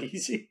here that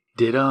easy.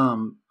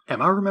 Am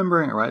I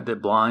remembering it right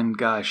that blind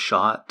guy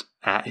shot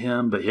at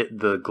him but hit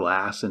the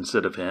glass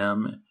instead of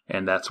him,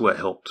 and that's what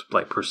helped,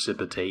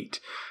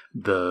 precipitate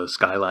the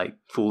skylight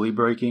fully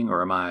breaking,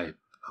 or am I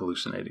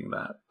hallucinating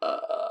that?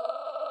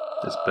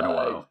 It's been a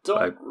while.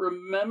 I don't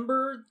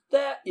remember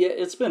that. Yeah,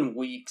 it's been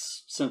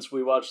weeks since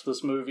we watched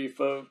this movie,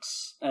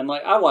 folks. And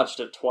I watched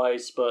it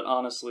twice, but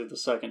honestly, the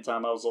second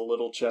time I was a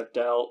little checked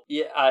out.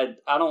 Yeah, I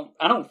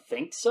don't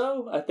think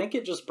so. I think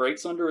it just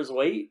breaks under his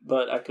weight,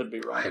 but I could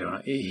be wrong. I don't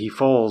know. He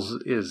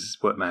falls is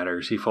what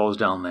matters. He falls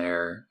down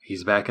there.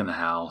 He's back in the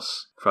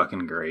house.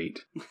 Fucking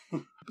great.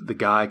 The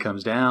guy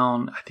comes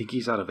down. I think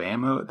he's out of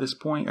ammo at this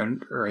point,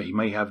 or he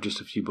may have just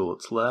a few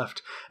bullets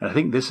left. And I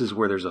think this is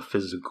where there's a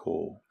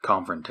physical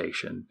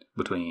confrontation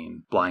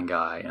between blind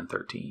guy and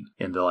 13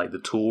 in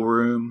the tool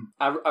room.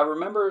 I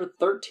remember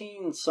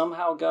 13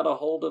 somehow got a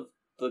hold of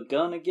the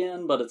gun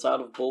again, but it's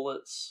out of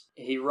bullets.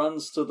 He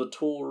runs to the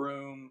tool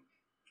room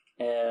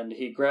and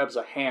he grabs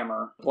a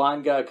hammer.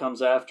 Blind guy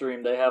comes after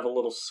him. They have a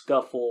little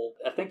scuffle.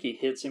 I think he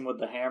hits him with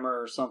the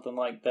hammer or something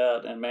like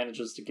that and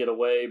manages to get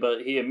away,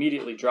 but he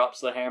immediately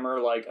drops the hammer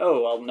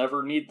oh, I'll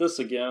never need this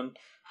again.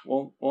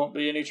 Won't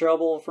be any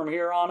trouble from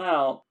here on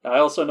out. I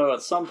also know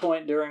at some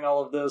point during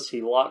all of this,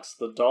 he locks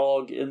the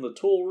dog in the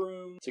tool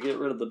room to get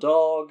rid of the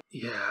dog.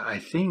 Yeah, I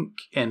think,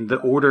 and the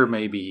order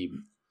may be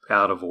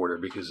out of order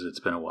because it's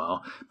been a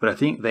while, but I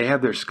think they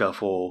have their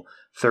scuffle.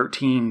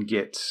 13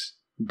 gets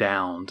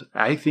downed.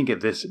 I think at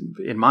this,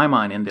 in my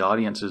mind, in the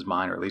audience's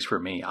mind, or at least for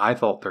me, I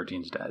thought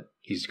 13's dead.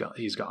 He's gone.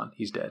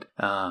 He's dead.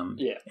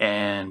 Yeah.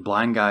 And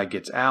blind guy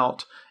gets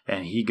out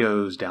and he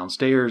goes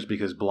downstairs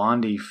because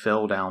Blondie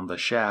fell down the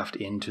shaft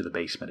into the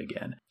basement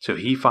again. So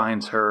he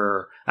finds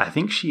her. I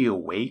think she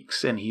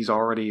awakes and he's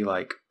already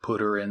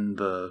put her in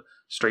the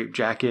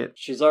straitjacket.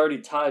 She's already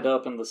tied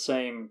up in the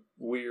same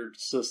weird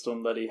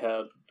system that he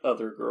had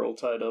other girl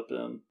tied up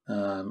in.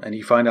 And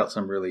you find out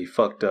some really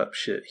fucked up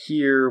shit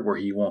here where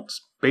he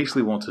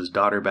basically wants his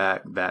daughter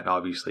back. That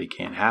obviously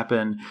can't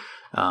happen.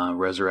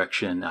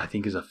 Resurrection, I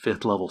think, is a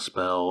 5th level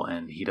spell,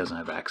 and he doesn't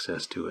have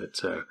access to it.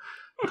 So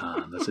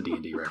that's a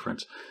D&D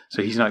reference.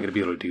 So he's not going to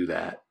be able to do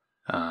that.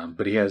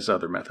 But he has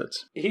other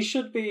methods. He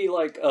should be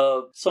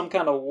some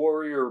kind of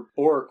warrior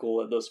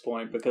oracle at this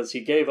point because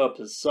he gave up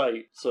his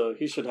sight. So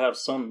he should have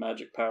some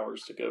magic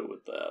powers to go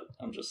with that.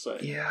 I'm just saying.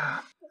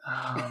 Yeah.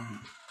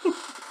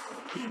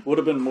 Would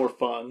have been more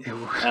fun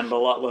and a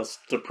lot less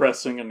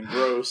depressing and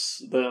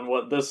gross than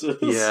what this is.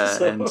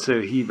 Yeah, and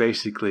so he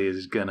basically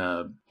is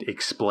gonna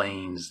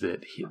explains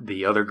that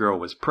the other girl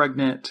was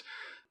pregnant,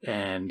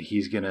 and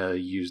he's gonna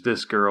use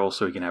this girl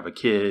so he can have a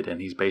kid,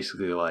 and he's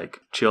basically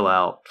chill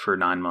out for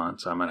 9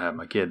 months. I'm gonna have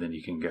my kid, then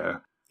you can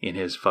go. In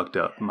his fucked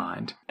up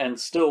mind, and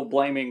still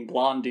blaming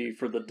Blondie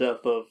for the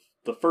death of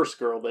the first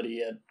girl that he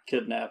had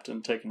kidnapped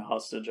and taken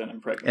hostage and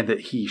impregnated. And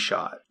that he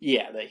shot.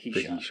 Yeah, that he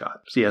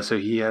shot. So yeah, so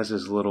he has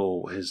his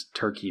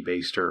turkey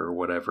baster or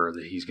whatever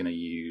that he's going to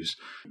use.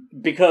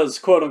 Because,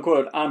 quote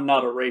unquote, I'm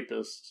not a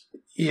rapist.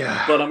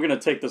 Yeah. But I'm going to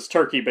take this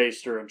turkey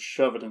baster and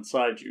shove it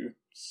inside you.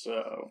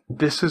 So.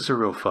 This is a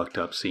real fucked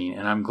up scene,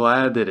 and I'm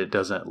glad that it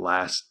doesn't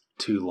last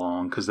too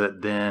long, because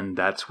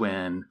that's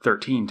when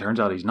 13 turns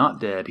out he's not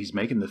dead. He's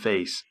making the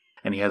face.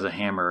 And he has a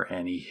hammer,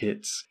 and he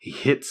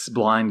hits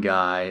blind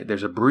guy.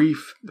 There's a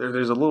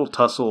little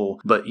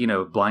tussle, but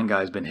blind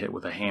guy's been hit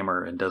with a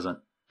hammer and doesn't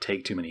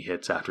take too many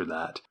hits after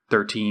that.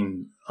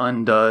 13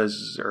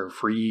 undoes or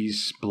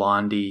frees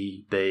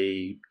Blondie.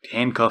 They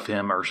handcuff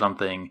him or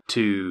something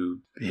to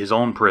his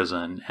own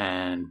prison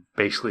and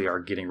basically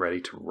are getting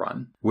ready to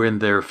run. When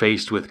they're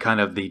faced with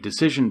kind of the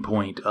decision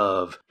point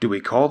of, do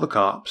we call the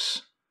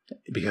cops?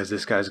 Because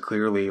this guy's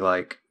clearly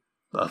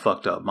a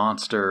fucked up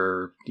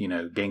monster,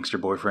 gangster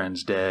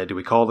boyfriend's dead. Do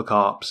we call the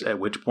cops? At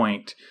which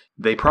point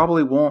we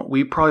probably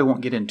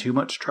won't get in too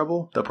much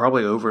trouble. They'll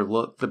probably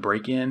overlook the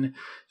break-in,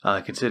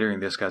 considering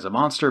this guy's a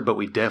monster, but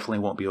we definitely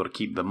won't be able to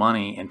keep the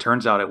money. And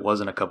turns out it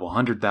wasn't a couple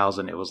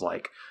 $100,000, it was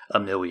like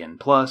 $1 million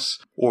plus.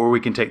 Or we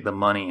can take the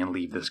money and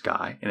leave this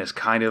guy. And it's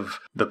kind of,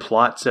 the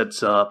plot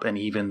sets up, and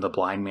even the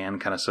blind man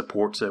kind of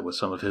supports it with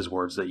some of his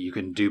words, that you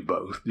can do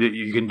both.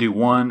 You can do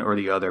one or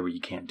the other, but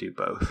you can't do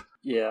both.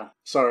 Yeah.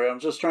 Sorry, I'm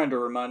just trying to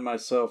remind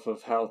myself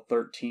of how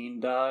 13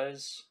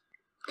 dies.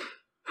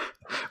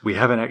 We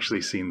haven't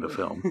actually seen the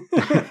film.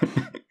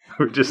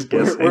 We're just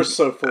guessing. We're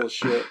so full of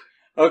shit.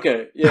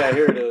 Okay, yeah,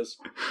 here it is.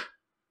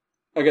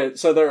 Okay,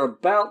 so they're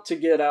about to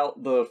get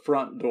out the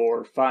front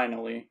door,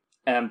 finally,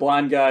 and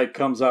blind guy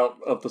comes out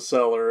of the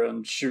cellar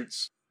and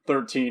shoots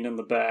 13 in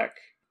the back,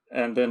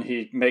 and then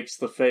he makes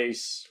the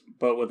face,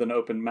 but with an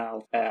open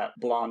mouth, at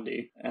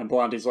Blondie, and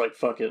Blondie's like,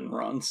 fuck it, and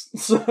runs.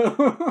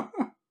 So...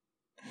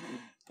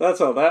 That's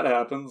how that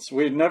happens.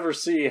 We never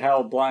see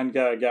how blind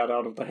guy got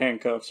out of the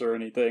handcuffs or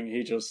anything.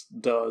 He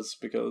just does,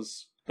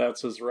 because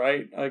that's his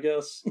right, I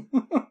guess.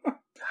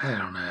 I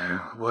don't know.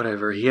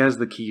 Whatever. He has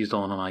the keys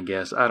on him, I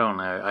guess. I don't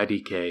know.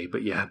 IDK.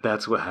 But yeah,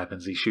 that's what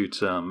happens. He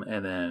shoots him,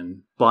 and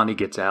then Blondie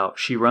gets out.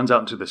 She runs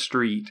out into the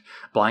street.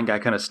 Blind guy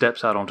kind of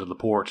steps out onto the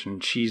porch,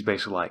 and she's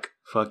basically like,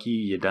 fuck you,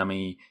 you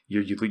dummy.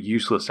 You're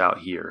useless out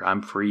here.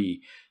 I'm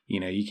free.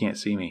 You can't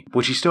see me.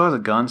 But she still has a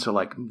gun, so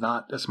like,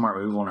 not a smart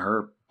move on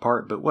her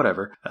part, but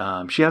whatever.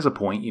 She has a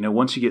point.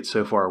 Once you get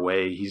so far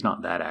away, he's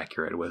not that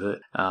accurate with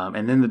it.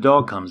 And then the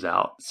dog comes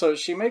out. So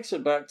she makes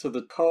it back to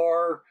the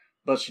car,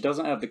 but she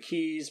doesn't have the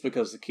keys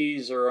because the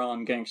keys are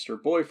on Gangster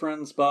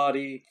Boyfriend's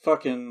body.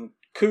 Fucking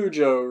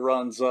Cujo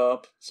runs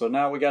up. So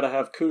now we gotta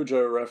have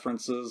Cujo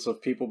references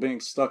of people being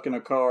stuck in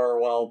a car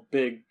while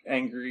big,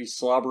 angry,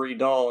 slobbery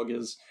dog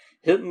is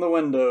hitting the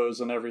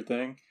windows and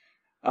everything.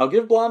 I'll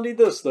give Blondie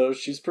this, though.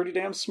 She's pretty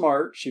damn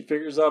smart. She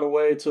figures out a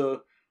way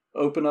to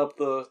open up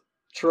the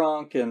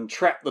trunk and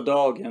trap the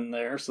dog in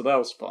there, so that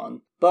was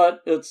fun.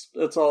 But it's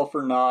all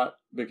for naught,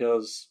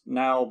 because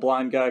now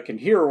blind guy can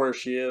hear where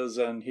she is,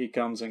 and he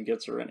comes and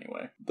gets her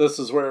anyway. This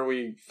is where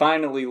we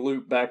finally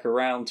loop back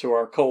around to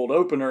our cold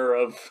opener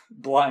of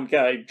blind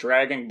guy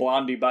dragging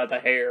Blondie by the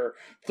hair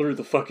through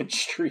the fucking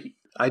street.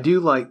 I do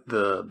like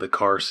the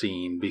car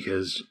scene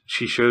because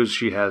she shows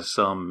she has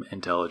some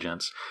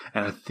intelligence.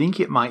 And I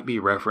think it might be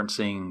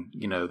referencing,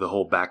 the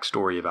whole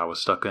backstory of I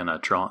was stuck in a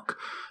trunk.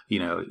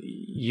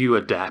 You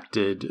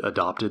adopted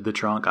the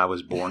trunk. I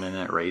was born in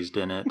it, raised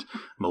in it,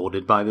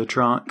 molded by the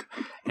trunk.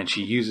 And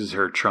she uses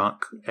her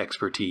trunk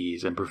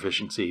expertise and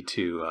proficiency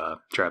to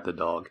trap the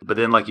dog. But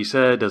then, like you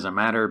said, it doesn't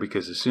matter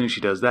because as soon as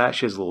she does that,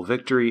 she has a little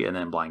victory, and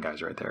then blind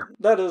guy's right there.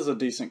 That is a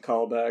decent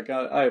callback.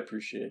 I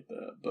appreciate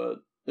that,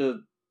 but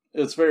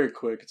it's very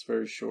quick, it's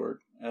very short,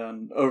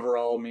 and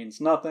overall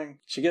means nothing.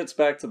 She gets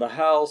back to the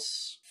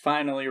house,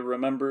 finally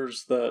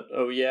remembers that,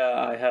 oh yeah,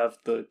 I have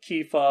the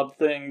key fob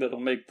thing that'll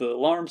make the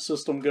alarm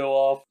system go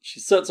off. She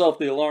sets off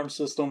the alarm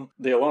system.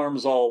 The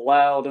alarm's all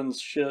loud and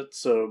shit,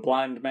 so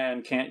blind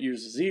man can't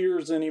use his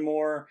ears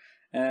anymore,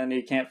 and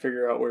he can't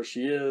figure out where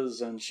she is,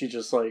 and she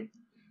just like,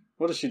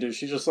 what does she do?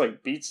 She just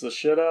like beats the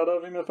shit out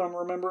of him, if I'm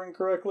remembering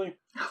correctly?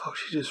 I thought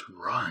she just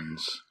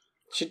runs.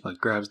 She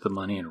grabs the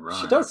money and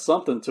runs. She does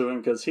something to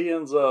him because he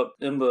ends up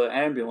in the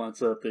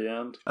ambulance at the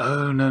end.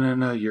 Oh,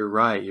 no. You're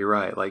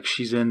right. Like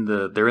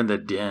they're in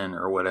the den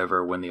or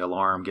whatever when the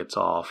alarm gets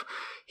off.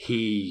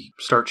 He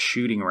starts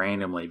shooting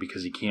randomly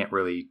because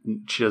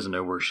she doesn't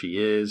know where she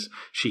is.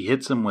 She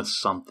hits him with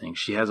something.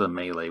 She has a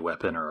melee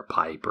weapon or a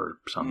pipe or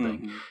something.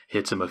 Mm-hmm.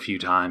 Hits him a few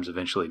times,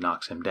 eventually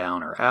knocks him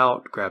down or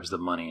out, grabs the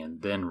money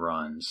and then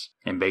runs.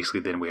 And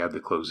basically then we have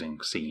the closing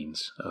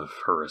scenes of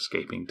her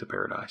escaping to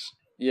paradise.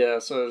 Yeah,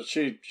 so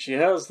she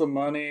has the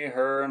money.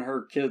 Her and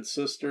her kid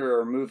sister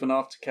are moving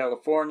off to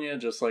California,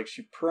 just like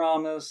she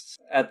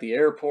promised. At the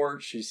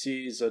airport, she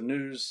sees a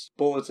news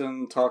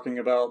bulletin talking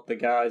about the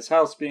guy's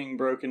house being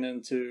broken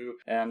into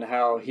and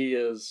how he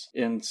is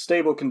in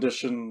stable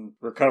condition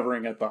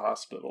recovering at the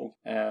hospital.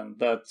 And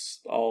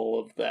that's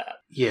all of that.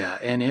 Yeah,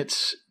 and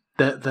it's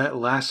that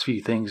last few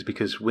things,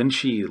 because when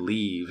she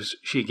leaves,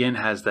 she again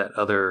has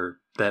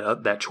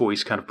that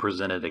choice kind of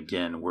presented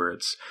again, where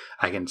it's,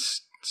 I can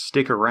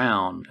stick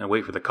around and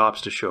wait for the cops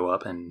to show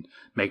up and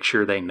make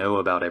sure they know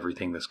about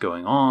everything that's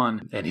going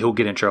on, and he'll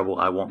get in trouble.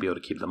 I won't be able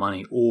to keep the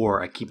money,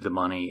 or I keep the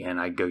money and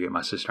I go get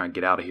my sister and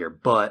get out of here.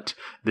 But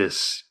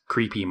this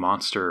creepy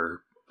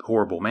monster,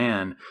 horrible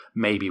man,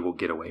 maybe will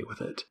get away with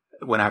it.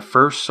 When I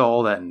first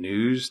saw that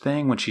news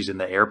thing, when she's in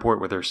the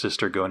airport with her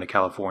sister going to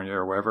California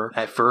or wherever,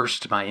 at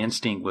first my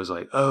instinct was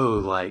like,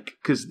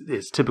 because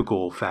it's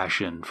typical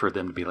fashion for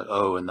them to be like,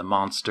 oh, and the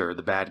monster,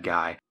 the bad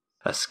guy,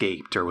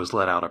 escaped or was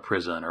let out of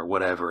prison or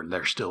whatever, and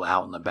they're still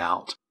out and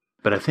about.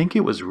 But I think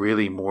it was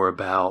really more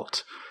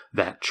about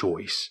that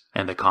choice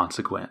and the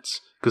consequence.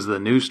 Because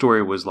the news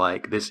story was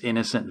like, this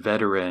innocent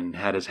veteran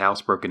had his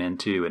house broken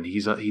into, and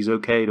he's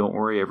okay. Don't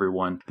worry,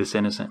 everyone. This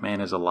innocent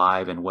man is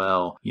alive and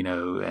well,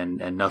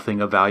 and nothing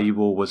of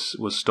valuable was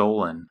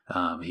stolen.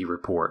 He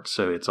reports,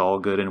 so it's all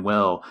good and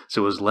well.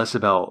 So it was less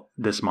about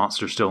this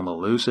monster still on the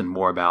loose, and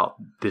more about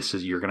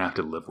you're gonna have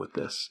to live with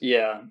this.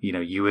 Yeah.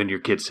 You and your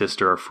kid's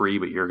sister are free,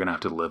 but you're gonna have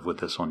to live with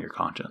this on your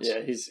conscience.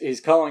 Yeah, he's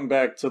calling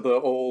back to the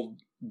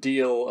old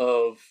deal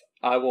of,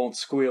 I won't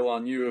squeal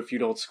on you if you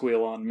don't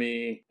squeal on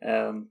me,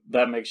 and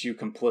that makes you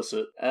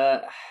complicit.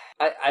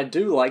 I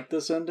do like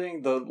this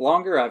ending. The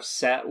longer I've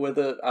sat with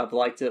it, I've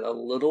liked it a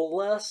little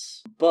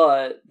less,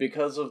 but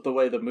because of the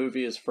way the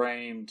movie is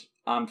framed,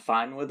 I'm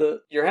fine with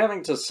it. You're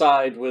having to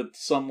side with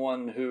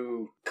someone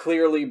who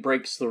clearly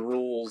breaks the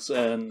rules,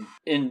 and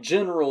in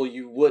general,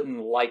 you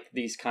wouldn't like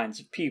these kinds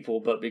of people,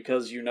 but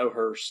because you know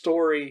her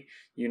story,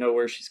 you know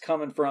where she's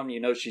coming from, you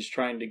know she's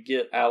trying to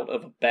get out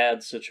of a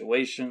bad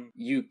situation,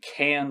 you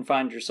can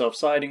find yourself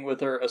siding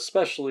with her,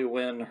 especially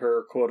when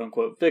her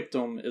quote-unquote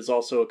victim is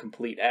also a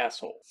complete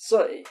asshole.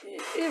 So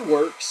it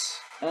works.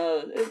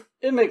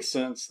 It makes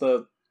sense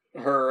that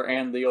her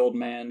and the old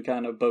man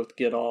kind of both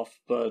get off,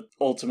 but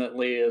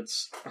ultimately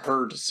it's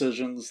her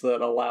decisions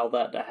that allow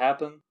that to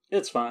happen.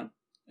 It's fine.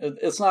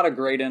 It's not a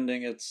great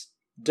ending. It's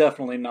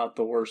definitely not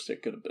the worst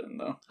it could have been,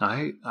 though.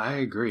 I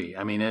agree.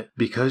 I mean,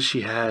 because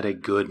she had a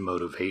good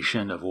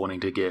motivation of wanting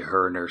to get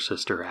her and her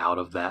sister out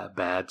of that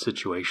bad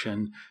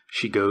situation,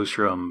 she goes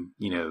from,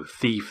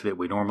 thief that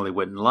we normally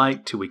wouldn't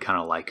like to we kind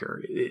of like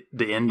her.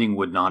 The ending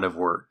would not have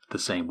worked the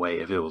same way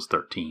if it was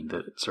 13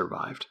 that it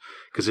survived,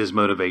 because his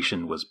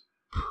motivation was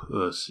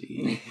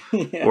pussy.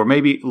 Yeah. Or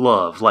maybe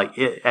love.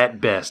 At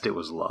best it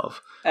was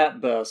love. At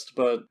best,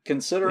 but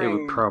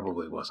considering it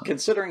probably wasn't.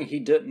 Considering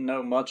he didn't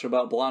know much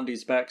about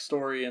Blondie's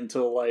backstory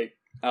until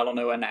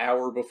an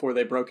hour before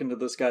they broke into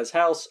this guy's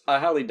house, I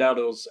highly doubt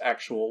it was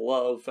actual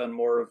love and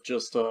more of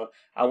just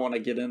I want to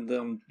get in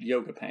them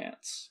yoga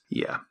pants.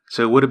 Yeah.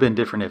 So it would have been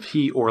different if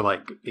he, or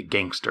a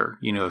gangster,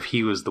 if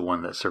he was the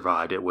one that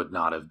survived, it would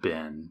not have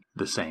been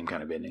the same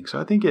kind of ending. So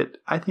I think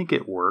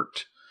it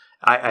worked.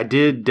 I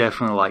did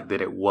definitely like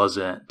that it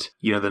wasn't,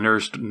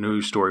 the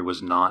news story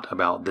was not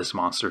about this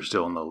monster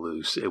still on the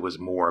loose. It was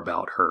more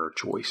about her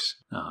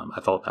choice. I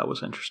thought that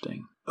was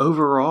interesting.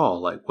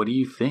 Overall, what do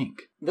you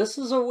think? This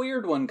is a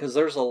weird one because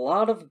there's a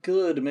lot of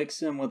good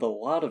mixed in with a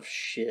lot of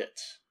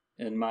shit,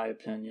 in my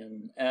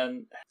opinion.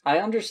 And I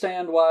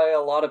understand why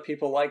a lot of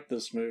people like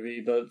this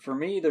movie, but for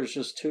me, there's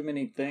just too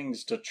many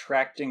things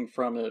detracting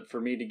from it for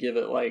me to give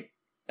it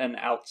an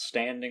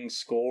outstanding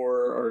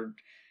score. Or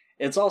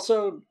it's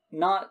also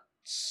not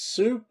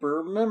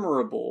super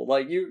memorable.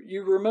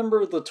 You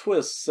remember the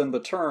twists and the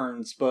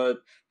turns, but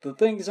the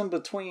things in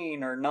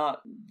between are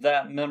not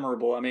that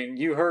memorable. I mean,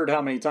 you heard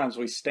how many times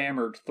we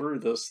stammered through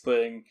this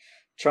thing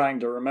trying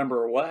to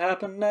remember what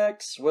happened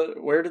next,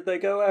 where did they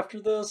go after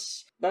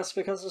this. That's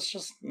because it's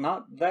just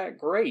not that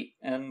great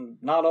and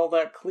not all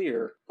that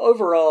clear.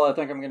 Overall, I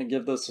think I'm going to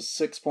give this a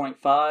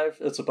 6.5.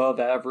 It's above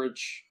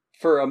average.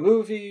 For a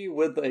movie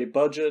with a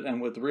budget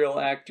and with real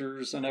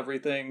actors and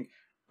everything,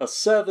 a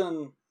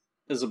 7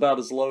 is about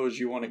as low as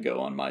you want to go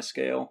on my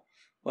scale.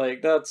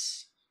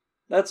 That's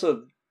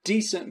a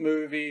decent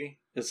movie.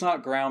 It's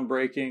not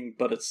groundbreaking,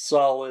 but it's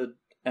solid,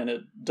 and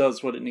it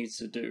does what it needs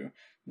to do.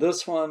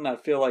 This one, I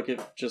feel like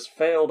it just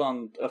failed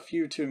on a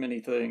few too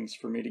many things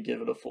for me to give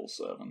it a full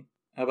 7.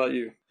 How about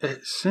you?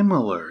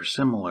 Similar.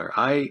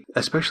 I,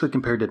 especially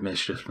compared to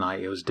Mischief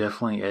Night, it was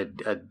definitely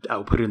I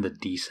would put it in the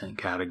decent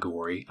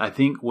category. I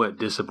think what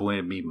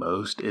disappointed me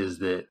most is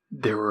that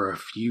there were a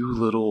few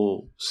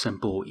little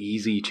simple,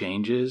 easy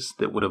changes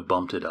that would have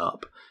bumped it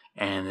up.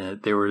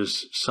 And there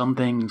was some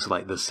things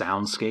like the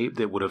soundscape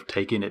that would have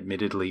taken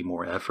admittedly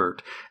more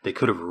effort. They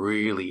could have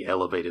really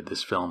elevated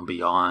this film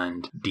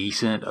beyond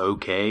decent,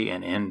 okay,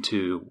 and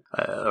into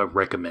a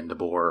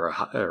recommendable or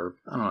I don't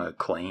know,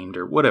 acclaimed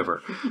or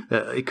whatever.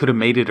 It could have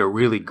made it a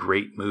really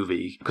great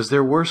movie because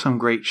there were some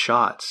great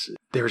shots.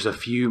 There's a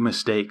few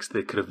mistakes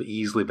that could have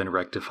easily been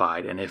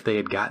rectified. And if they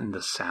had gotten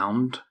the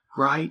sound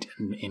right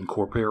and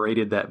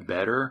incorporated that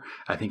better,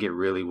 I think it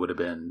really would have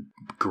been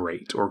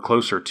great or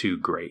closer to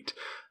great.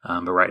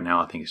 But right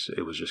now, I think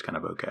it was just kind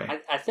of okay.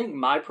 I think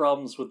my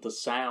problems with the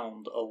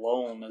sound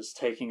alone is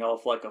taking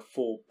off a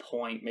full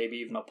point, maybe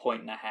even a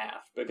 1.5,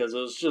 because it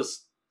was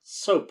just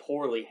so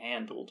poorly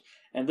handled.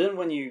 And then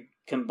when you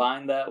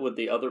combine that with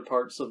the other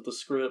parts of the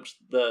script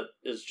that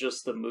is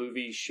just the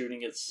movie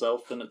shooting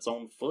itself in its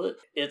own foot,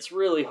 it's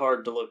really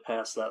hard to look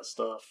past that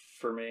stuff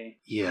for me.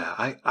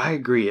 Yeah, I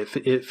agree.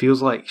 It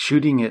feels like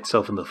shooting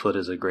itself in the foot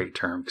is a great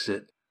term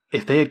because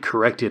if they had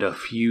corrected a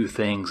few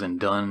things and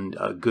done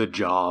a good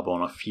job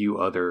on a few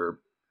other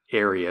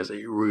areas,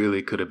 it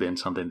really could have been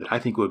something that I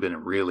think would have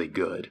been really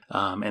good.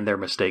 And their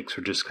mistakes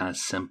were just kind of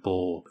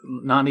simple,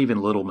 not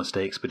even little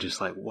mistakes, but just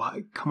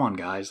why? Come on,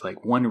 guys!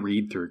 One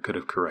read through could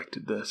have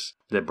corrected this.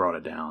 That brought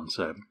it down.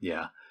 So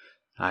yeah,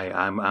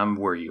 I'm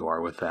where you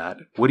are with that.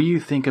 What do you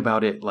think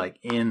about it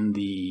in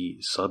the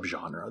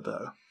subgenre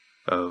though?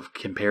 of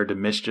compared to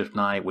Mischief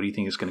Night? What do you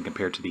think is going to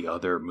compare to the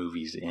other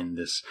movies in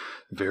this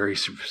very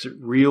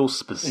real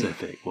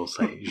specific, we'll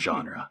say,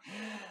 genre?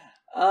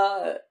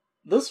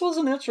 This was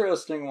an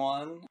interesting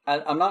one.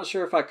 I'm not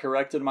sure if I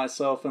corrected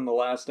myself in the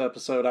last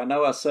episode. I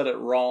know I said it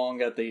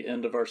wrong at the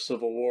end of our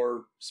Civil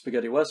War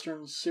Spaghetti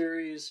Westerns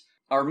series.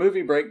 Our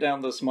movie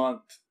breakdown this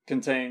month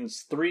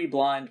contains 3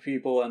 blind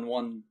people and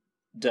 1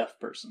 deaf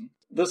person.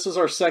 This is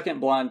our second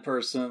blind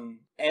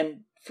person,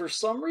 and for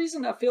some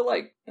reason I feel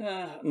like...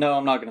 no,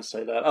 I'm not going to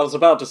say that. I was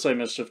about to say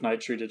Mischief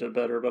Night treated it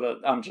better, but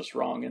I'm just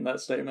wrong in that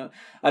statement.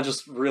 I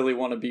just really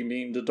want to be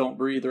mean to Don't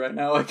Breathe right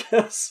now, I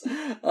guess.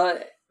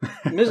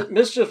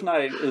 Mischief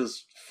Night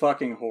is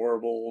fucking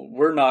horrible.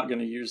 We're not going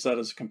to use that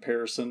as a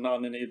comparison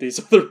on any of these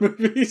other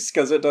movies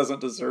because it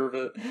doesn't deserve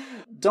it.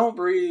 Don't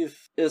Breathe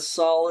is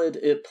solid.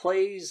 It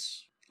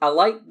plays... I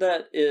like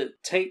that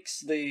it takes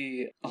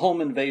the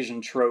home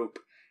invasion trope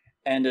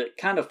and it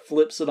kind of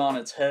flips it on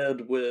its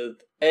head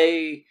with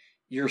A,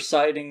 you're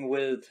siding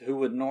with who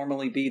would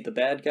normally be the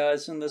bad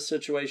guys in this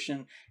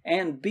situation,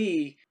 and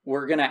B,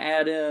 we're going to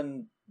add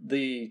in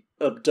the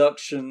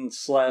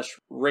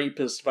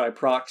abduction/rapist by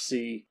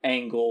proxy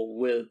angle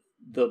with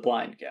the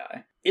blind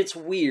guy. It's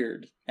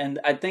weird, and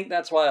I think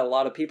that's why a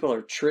lot of people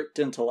are tricked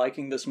into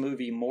liking this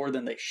movie more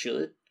than they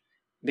should,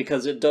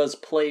 because it does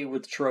play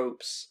with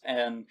tropes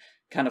and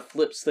kind of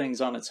flips things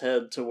on its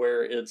head to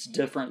where it's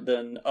different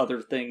than other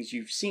things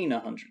you've seen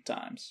 100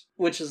 times,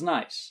 which is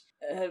nice.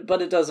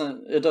 But it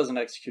doesn't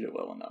execute it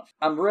well enough.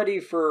 I'm ready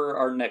for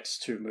our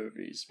next 2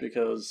 movies,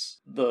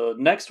 because the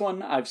next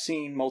one I've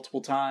seen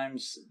multiple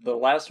times. The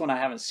last one I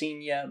haven't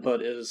seen yet,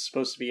 but it is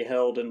supposed to be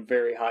held in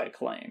very high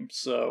acclaim,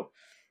 so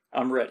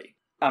I'm ready.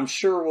 I'm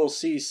sure we'll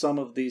see some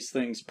of these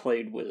things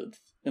played with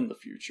in the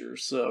future,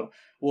 so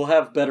we'll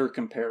have better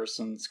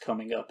comparisons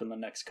coming up in the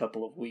next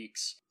couple of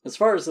weeks. As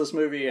far as this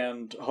movie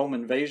and Home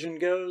Invasion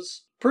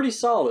goes, pretty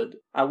solid.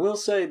 I will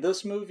say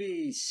this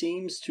movie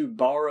seems to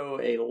borrow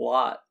a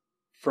lot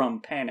from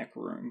Panic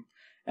Room,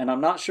 and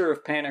I'm not sure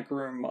if Panic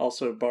Room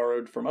also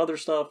borrowed from other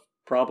stuff,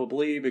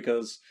 probably,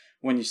 because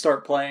when you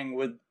start playing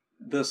with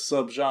this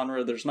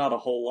subgenre, there's not a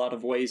whole lot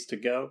of ways to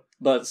go.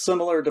 But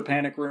similar to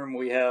Panic Room,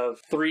 we have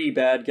 3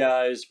 bad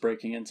guys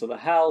breaking into the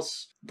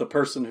house, the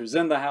person who's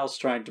in the house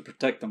trying to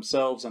protect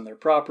themselves and their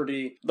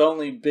property. The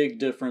only big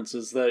difference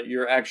is that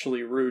you're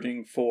actually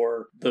rooting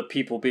for the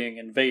people being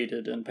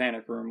invaded in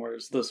Panic Room,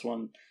 whereas this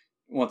one,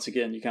 once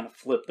again, you kind of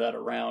flip that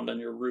around and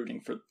you're rooting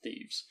for the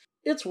thieves.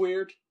 It's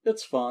weird.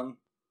 It's fun.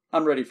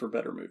 I'm ready for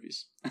better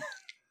movies.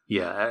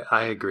 Yeah,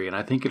 I agree. And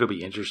I think it'll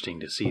be interesting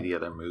to see the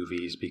other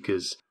movies,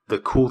 because the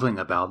cool thing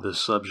about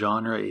this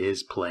subgenre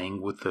is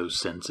playing with those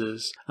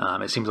senses.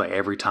 It seems like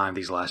every time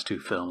these last 2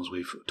 films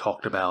we've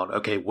talked about,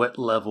 okay, what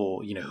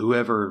level,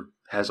 whoever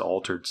has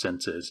altered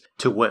senses,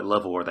 to what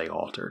level are they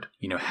altered?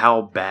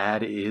 How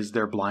bad is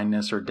their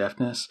blindness or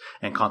deafness?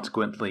 And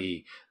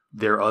consequently,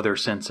 their other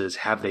senses,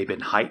 have they been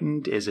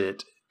heightened? Is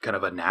it kind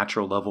of a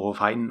natural level of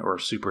heightened or a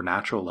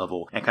supernatural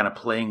level, and kind of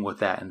playing with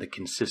that and the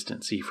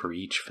consistency for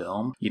each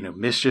film?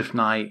 Mischief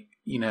Night,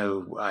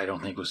 I don't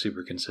think was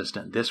super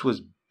consistent. This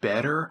was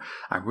better.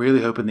 I'm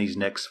really hoping these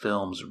next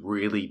films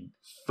really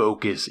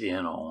focus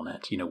in on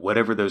it.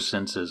 Whatever those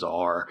senses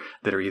are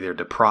that are either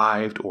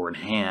deprived or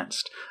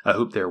enhanced, I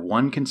hope they're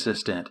 1,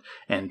 consistent,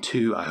 and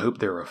 2, I hope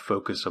they're a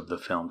focus of the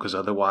film, because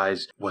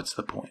otherwise, what's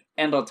the point?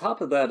 And on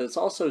top of that, it's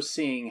also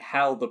seeing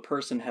how the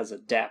person has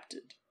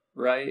adapted.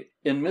 Right?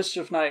 In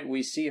Mischief Night,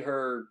 we see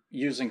her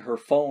using her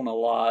phone a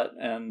lot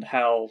and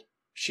how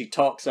she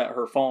talks at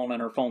her phone and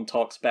her phone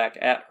talks back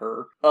at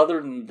her.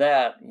 Other than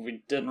that,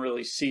 we didn't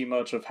really see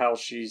much of how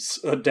she's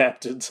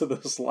adapted to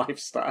this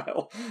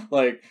lifestyle.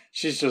 Like,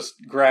 she's just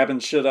grabbing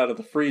shit out of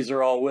the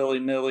freezer all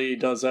willy-nilly,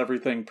 does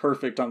everything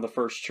perfect on the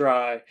first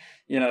try.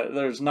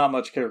 There's not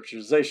much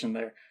characterization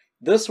there.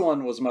 This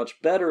one was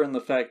much better in the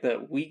fact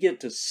that we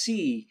get to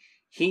see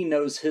he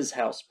knows his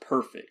house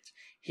perfect.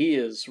 He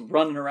is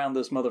running around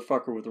this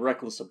motherfucker with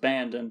reckless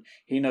abandon.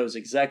 He knows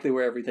exactly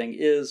where everything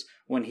is.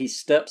 When he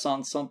steps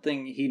on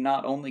something, he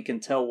not only can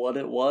tell what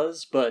it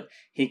was, but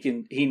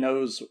he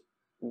knows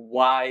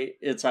why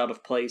it's out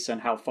of place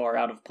and how far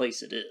out of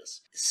place it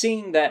is.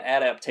 Seeing that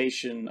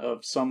adaptation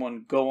of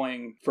someone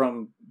going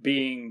from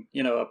being,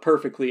 a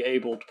perfectly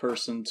abled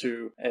person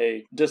to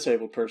a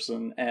disabled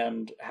person,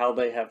 and how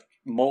they have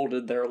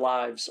molded their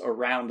lives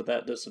around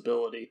that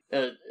disability,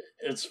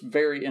 it's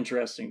very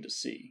interesting to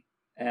see.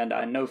 And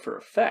I know for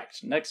a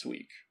fact next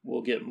week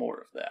we'll get more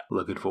of that.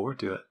 Looking forward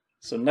to it.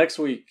 So next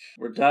week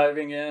we're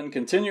diving in,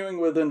 continuing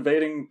with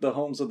invading the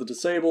homes of the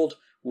disabled,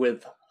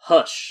 with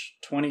Hush,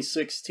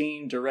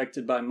 2016,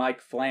 directed by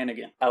Mike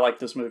Flanagan. I like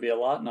this movie a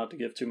lot, not to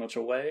give too much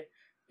away.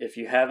 If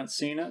you haven't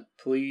seen it,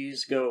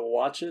 please go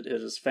watch it.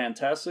 It is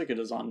fantastic. It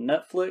is on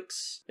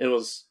Netflix.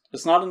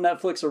 It's not a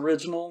Netflix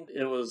original.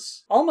 It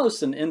was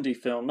almost an indie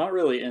film. Not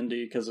really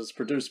indie because it's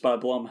produced by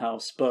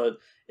Blumhouse, but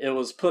it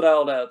was put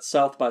out at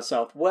South by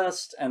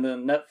Southwest, and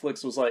then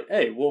Netflix was like,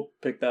 hey, we'll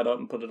pick that up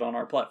and put it on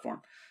our platform.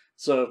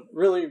 So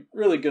really,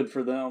 really good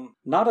for them.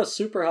 Not a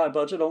super high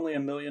budget, only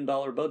 $1 million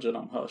budget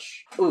on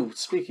Hush. Ooh,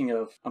 speaking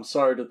of, I'm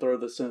sorry to throw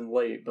this in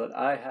late, but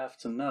I have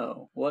to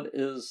know, what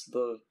is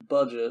the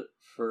budget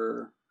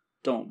for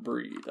Don't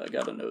Breathe? I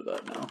gotta know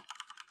that now.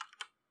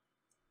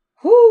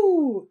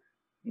 Whoo!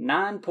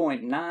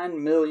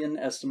 9.9 million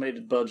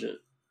estimated budget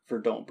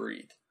for Don't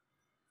Breathe.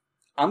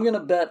 I'm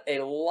gonna bet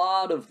a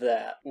lot of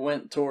that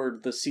went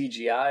toward the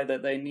CGI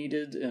that they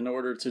needed in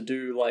order to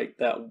do like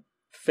that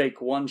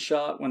fake one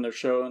shot when they're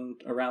showing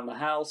around the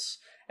house.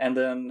 And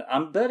then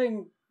I'm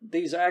betting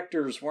these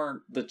actors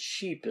weren't the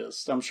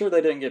cheapest. I'm sure they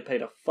didn't get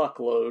paid a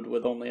fuckload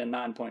with only a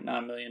 $9.9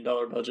 million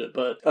budget,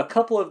 but a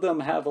couple of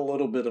them have a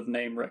little bit of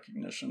name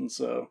recognition,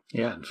 so.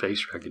 Yeah, and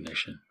face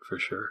recognition, for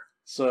sure.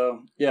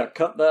 So, yeah,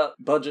 cut that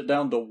budget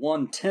down to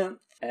 1/10,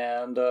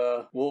 and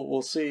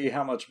we'll see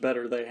how much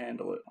better they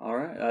handle it. All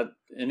right,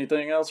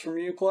 anything else from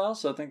you,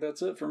 Klaus? I think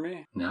that's it for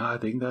me. No, I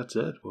think that's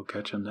it. We'll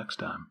catch them next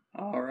time.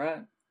 All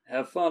right.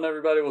 Have fun,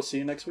 everybody. We'll see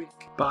you next week.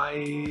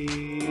 Bye.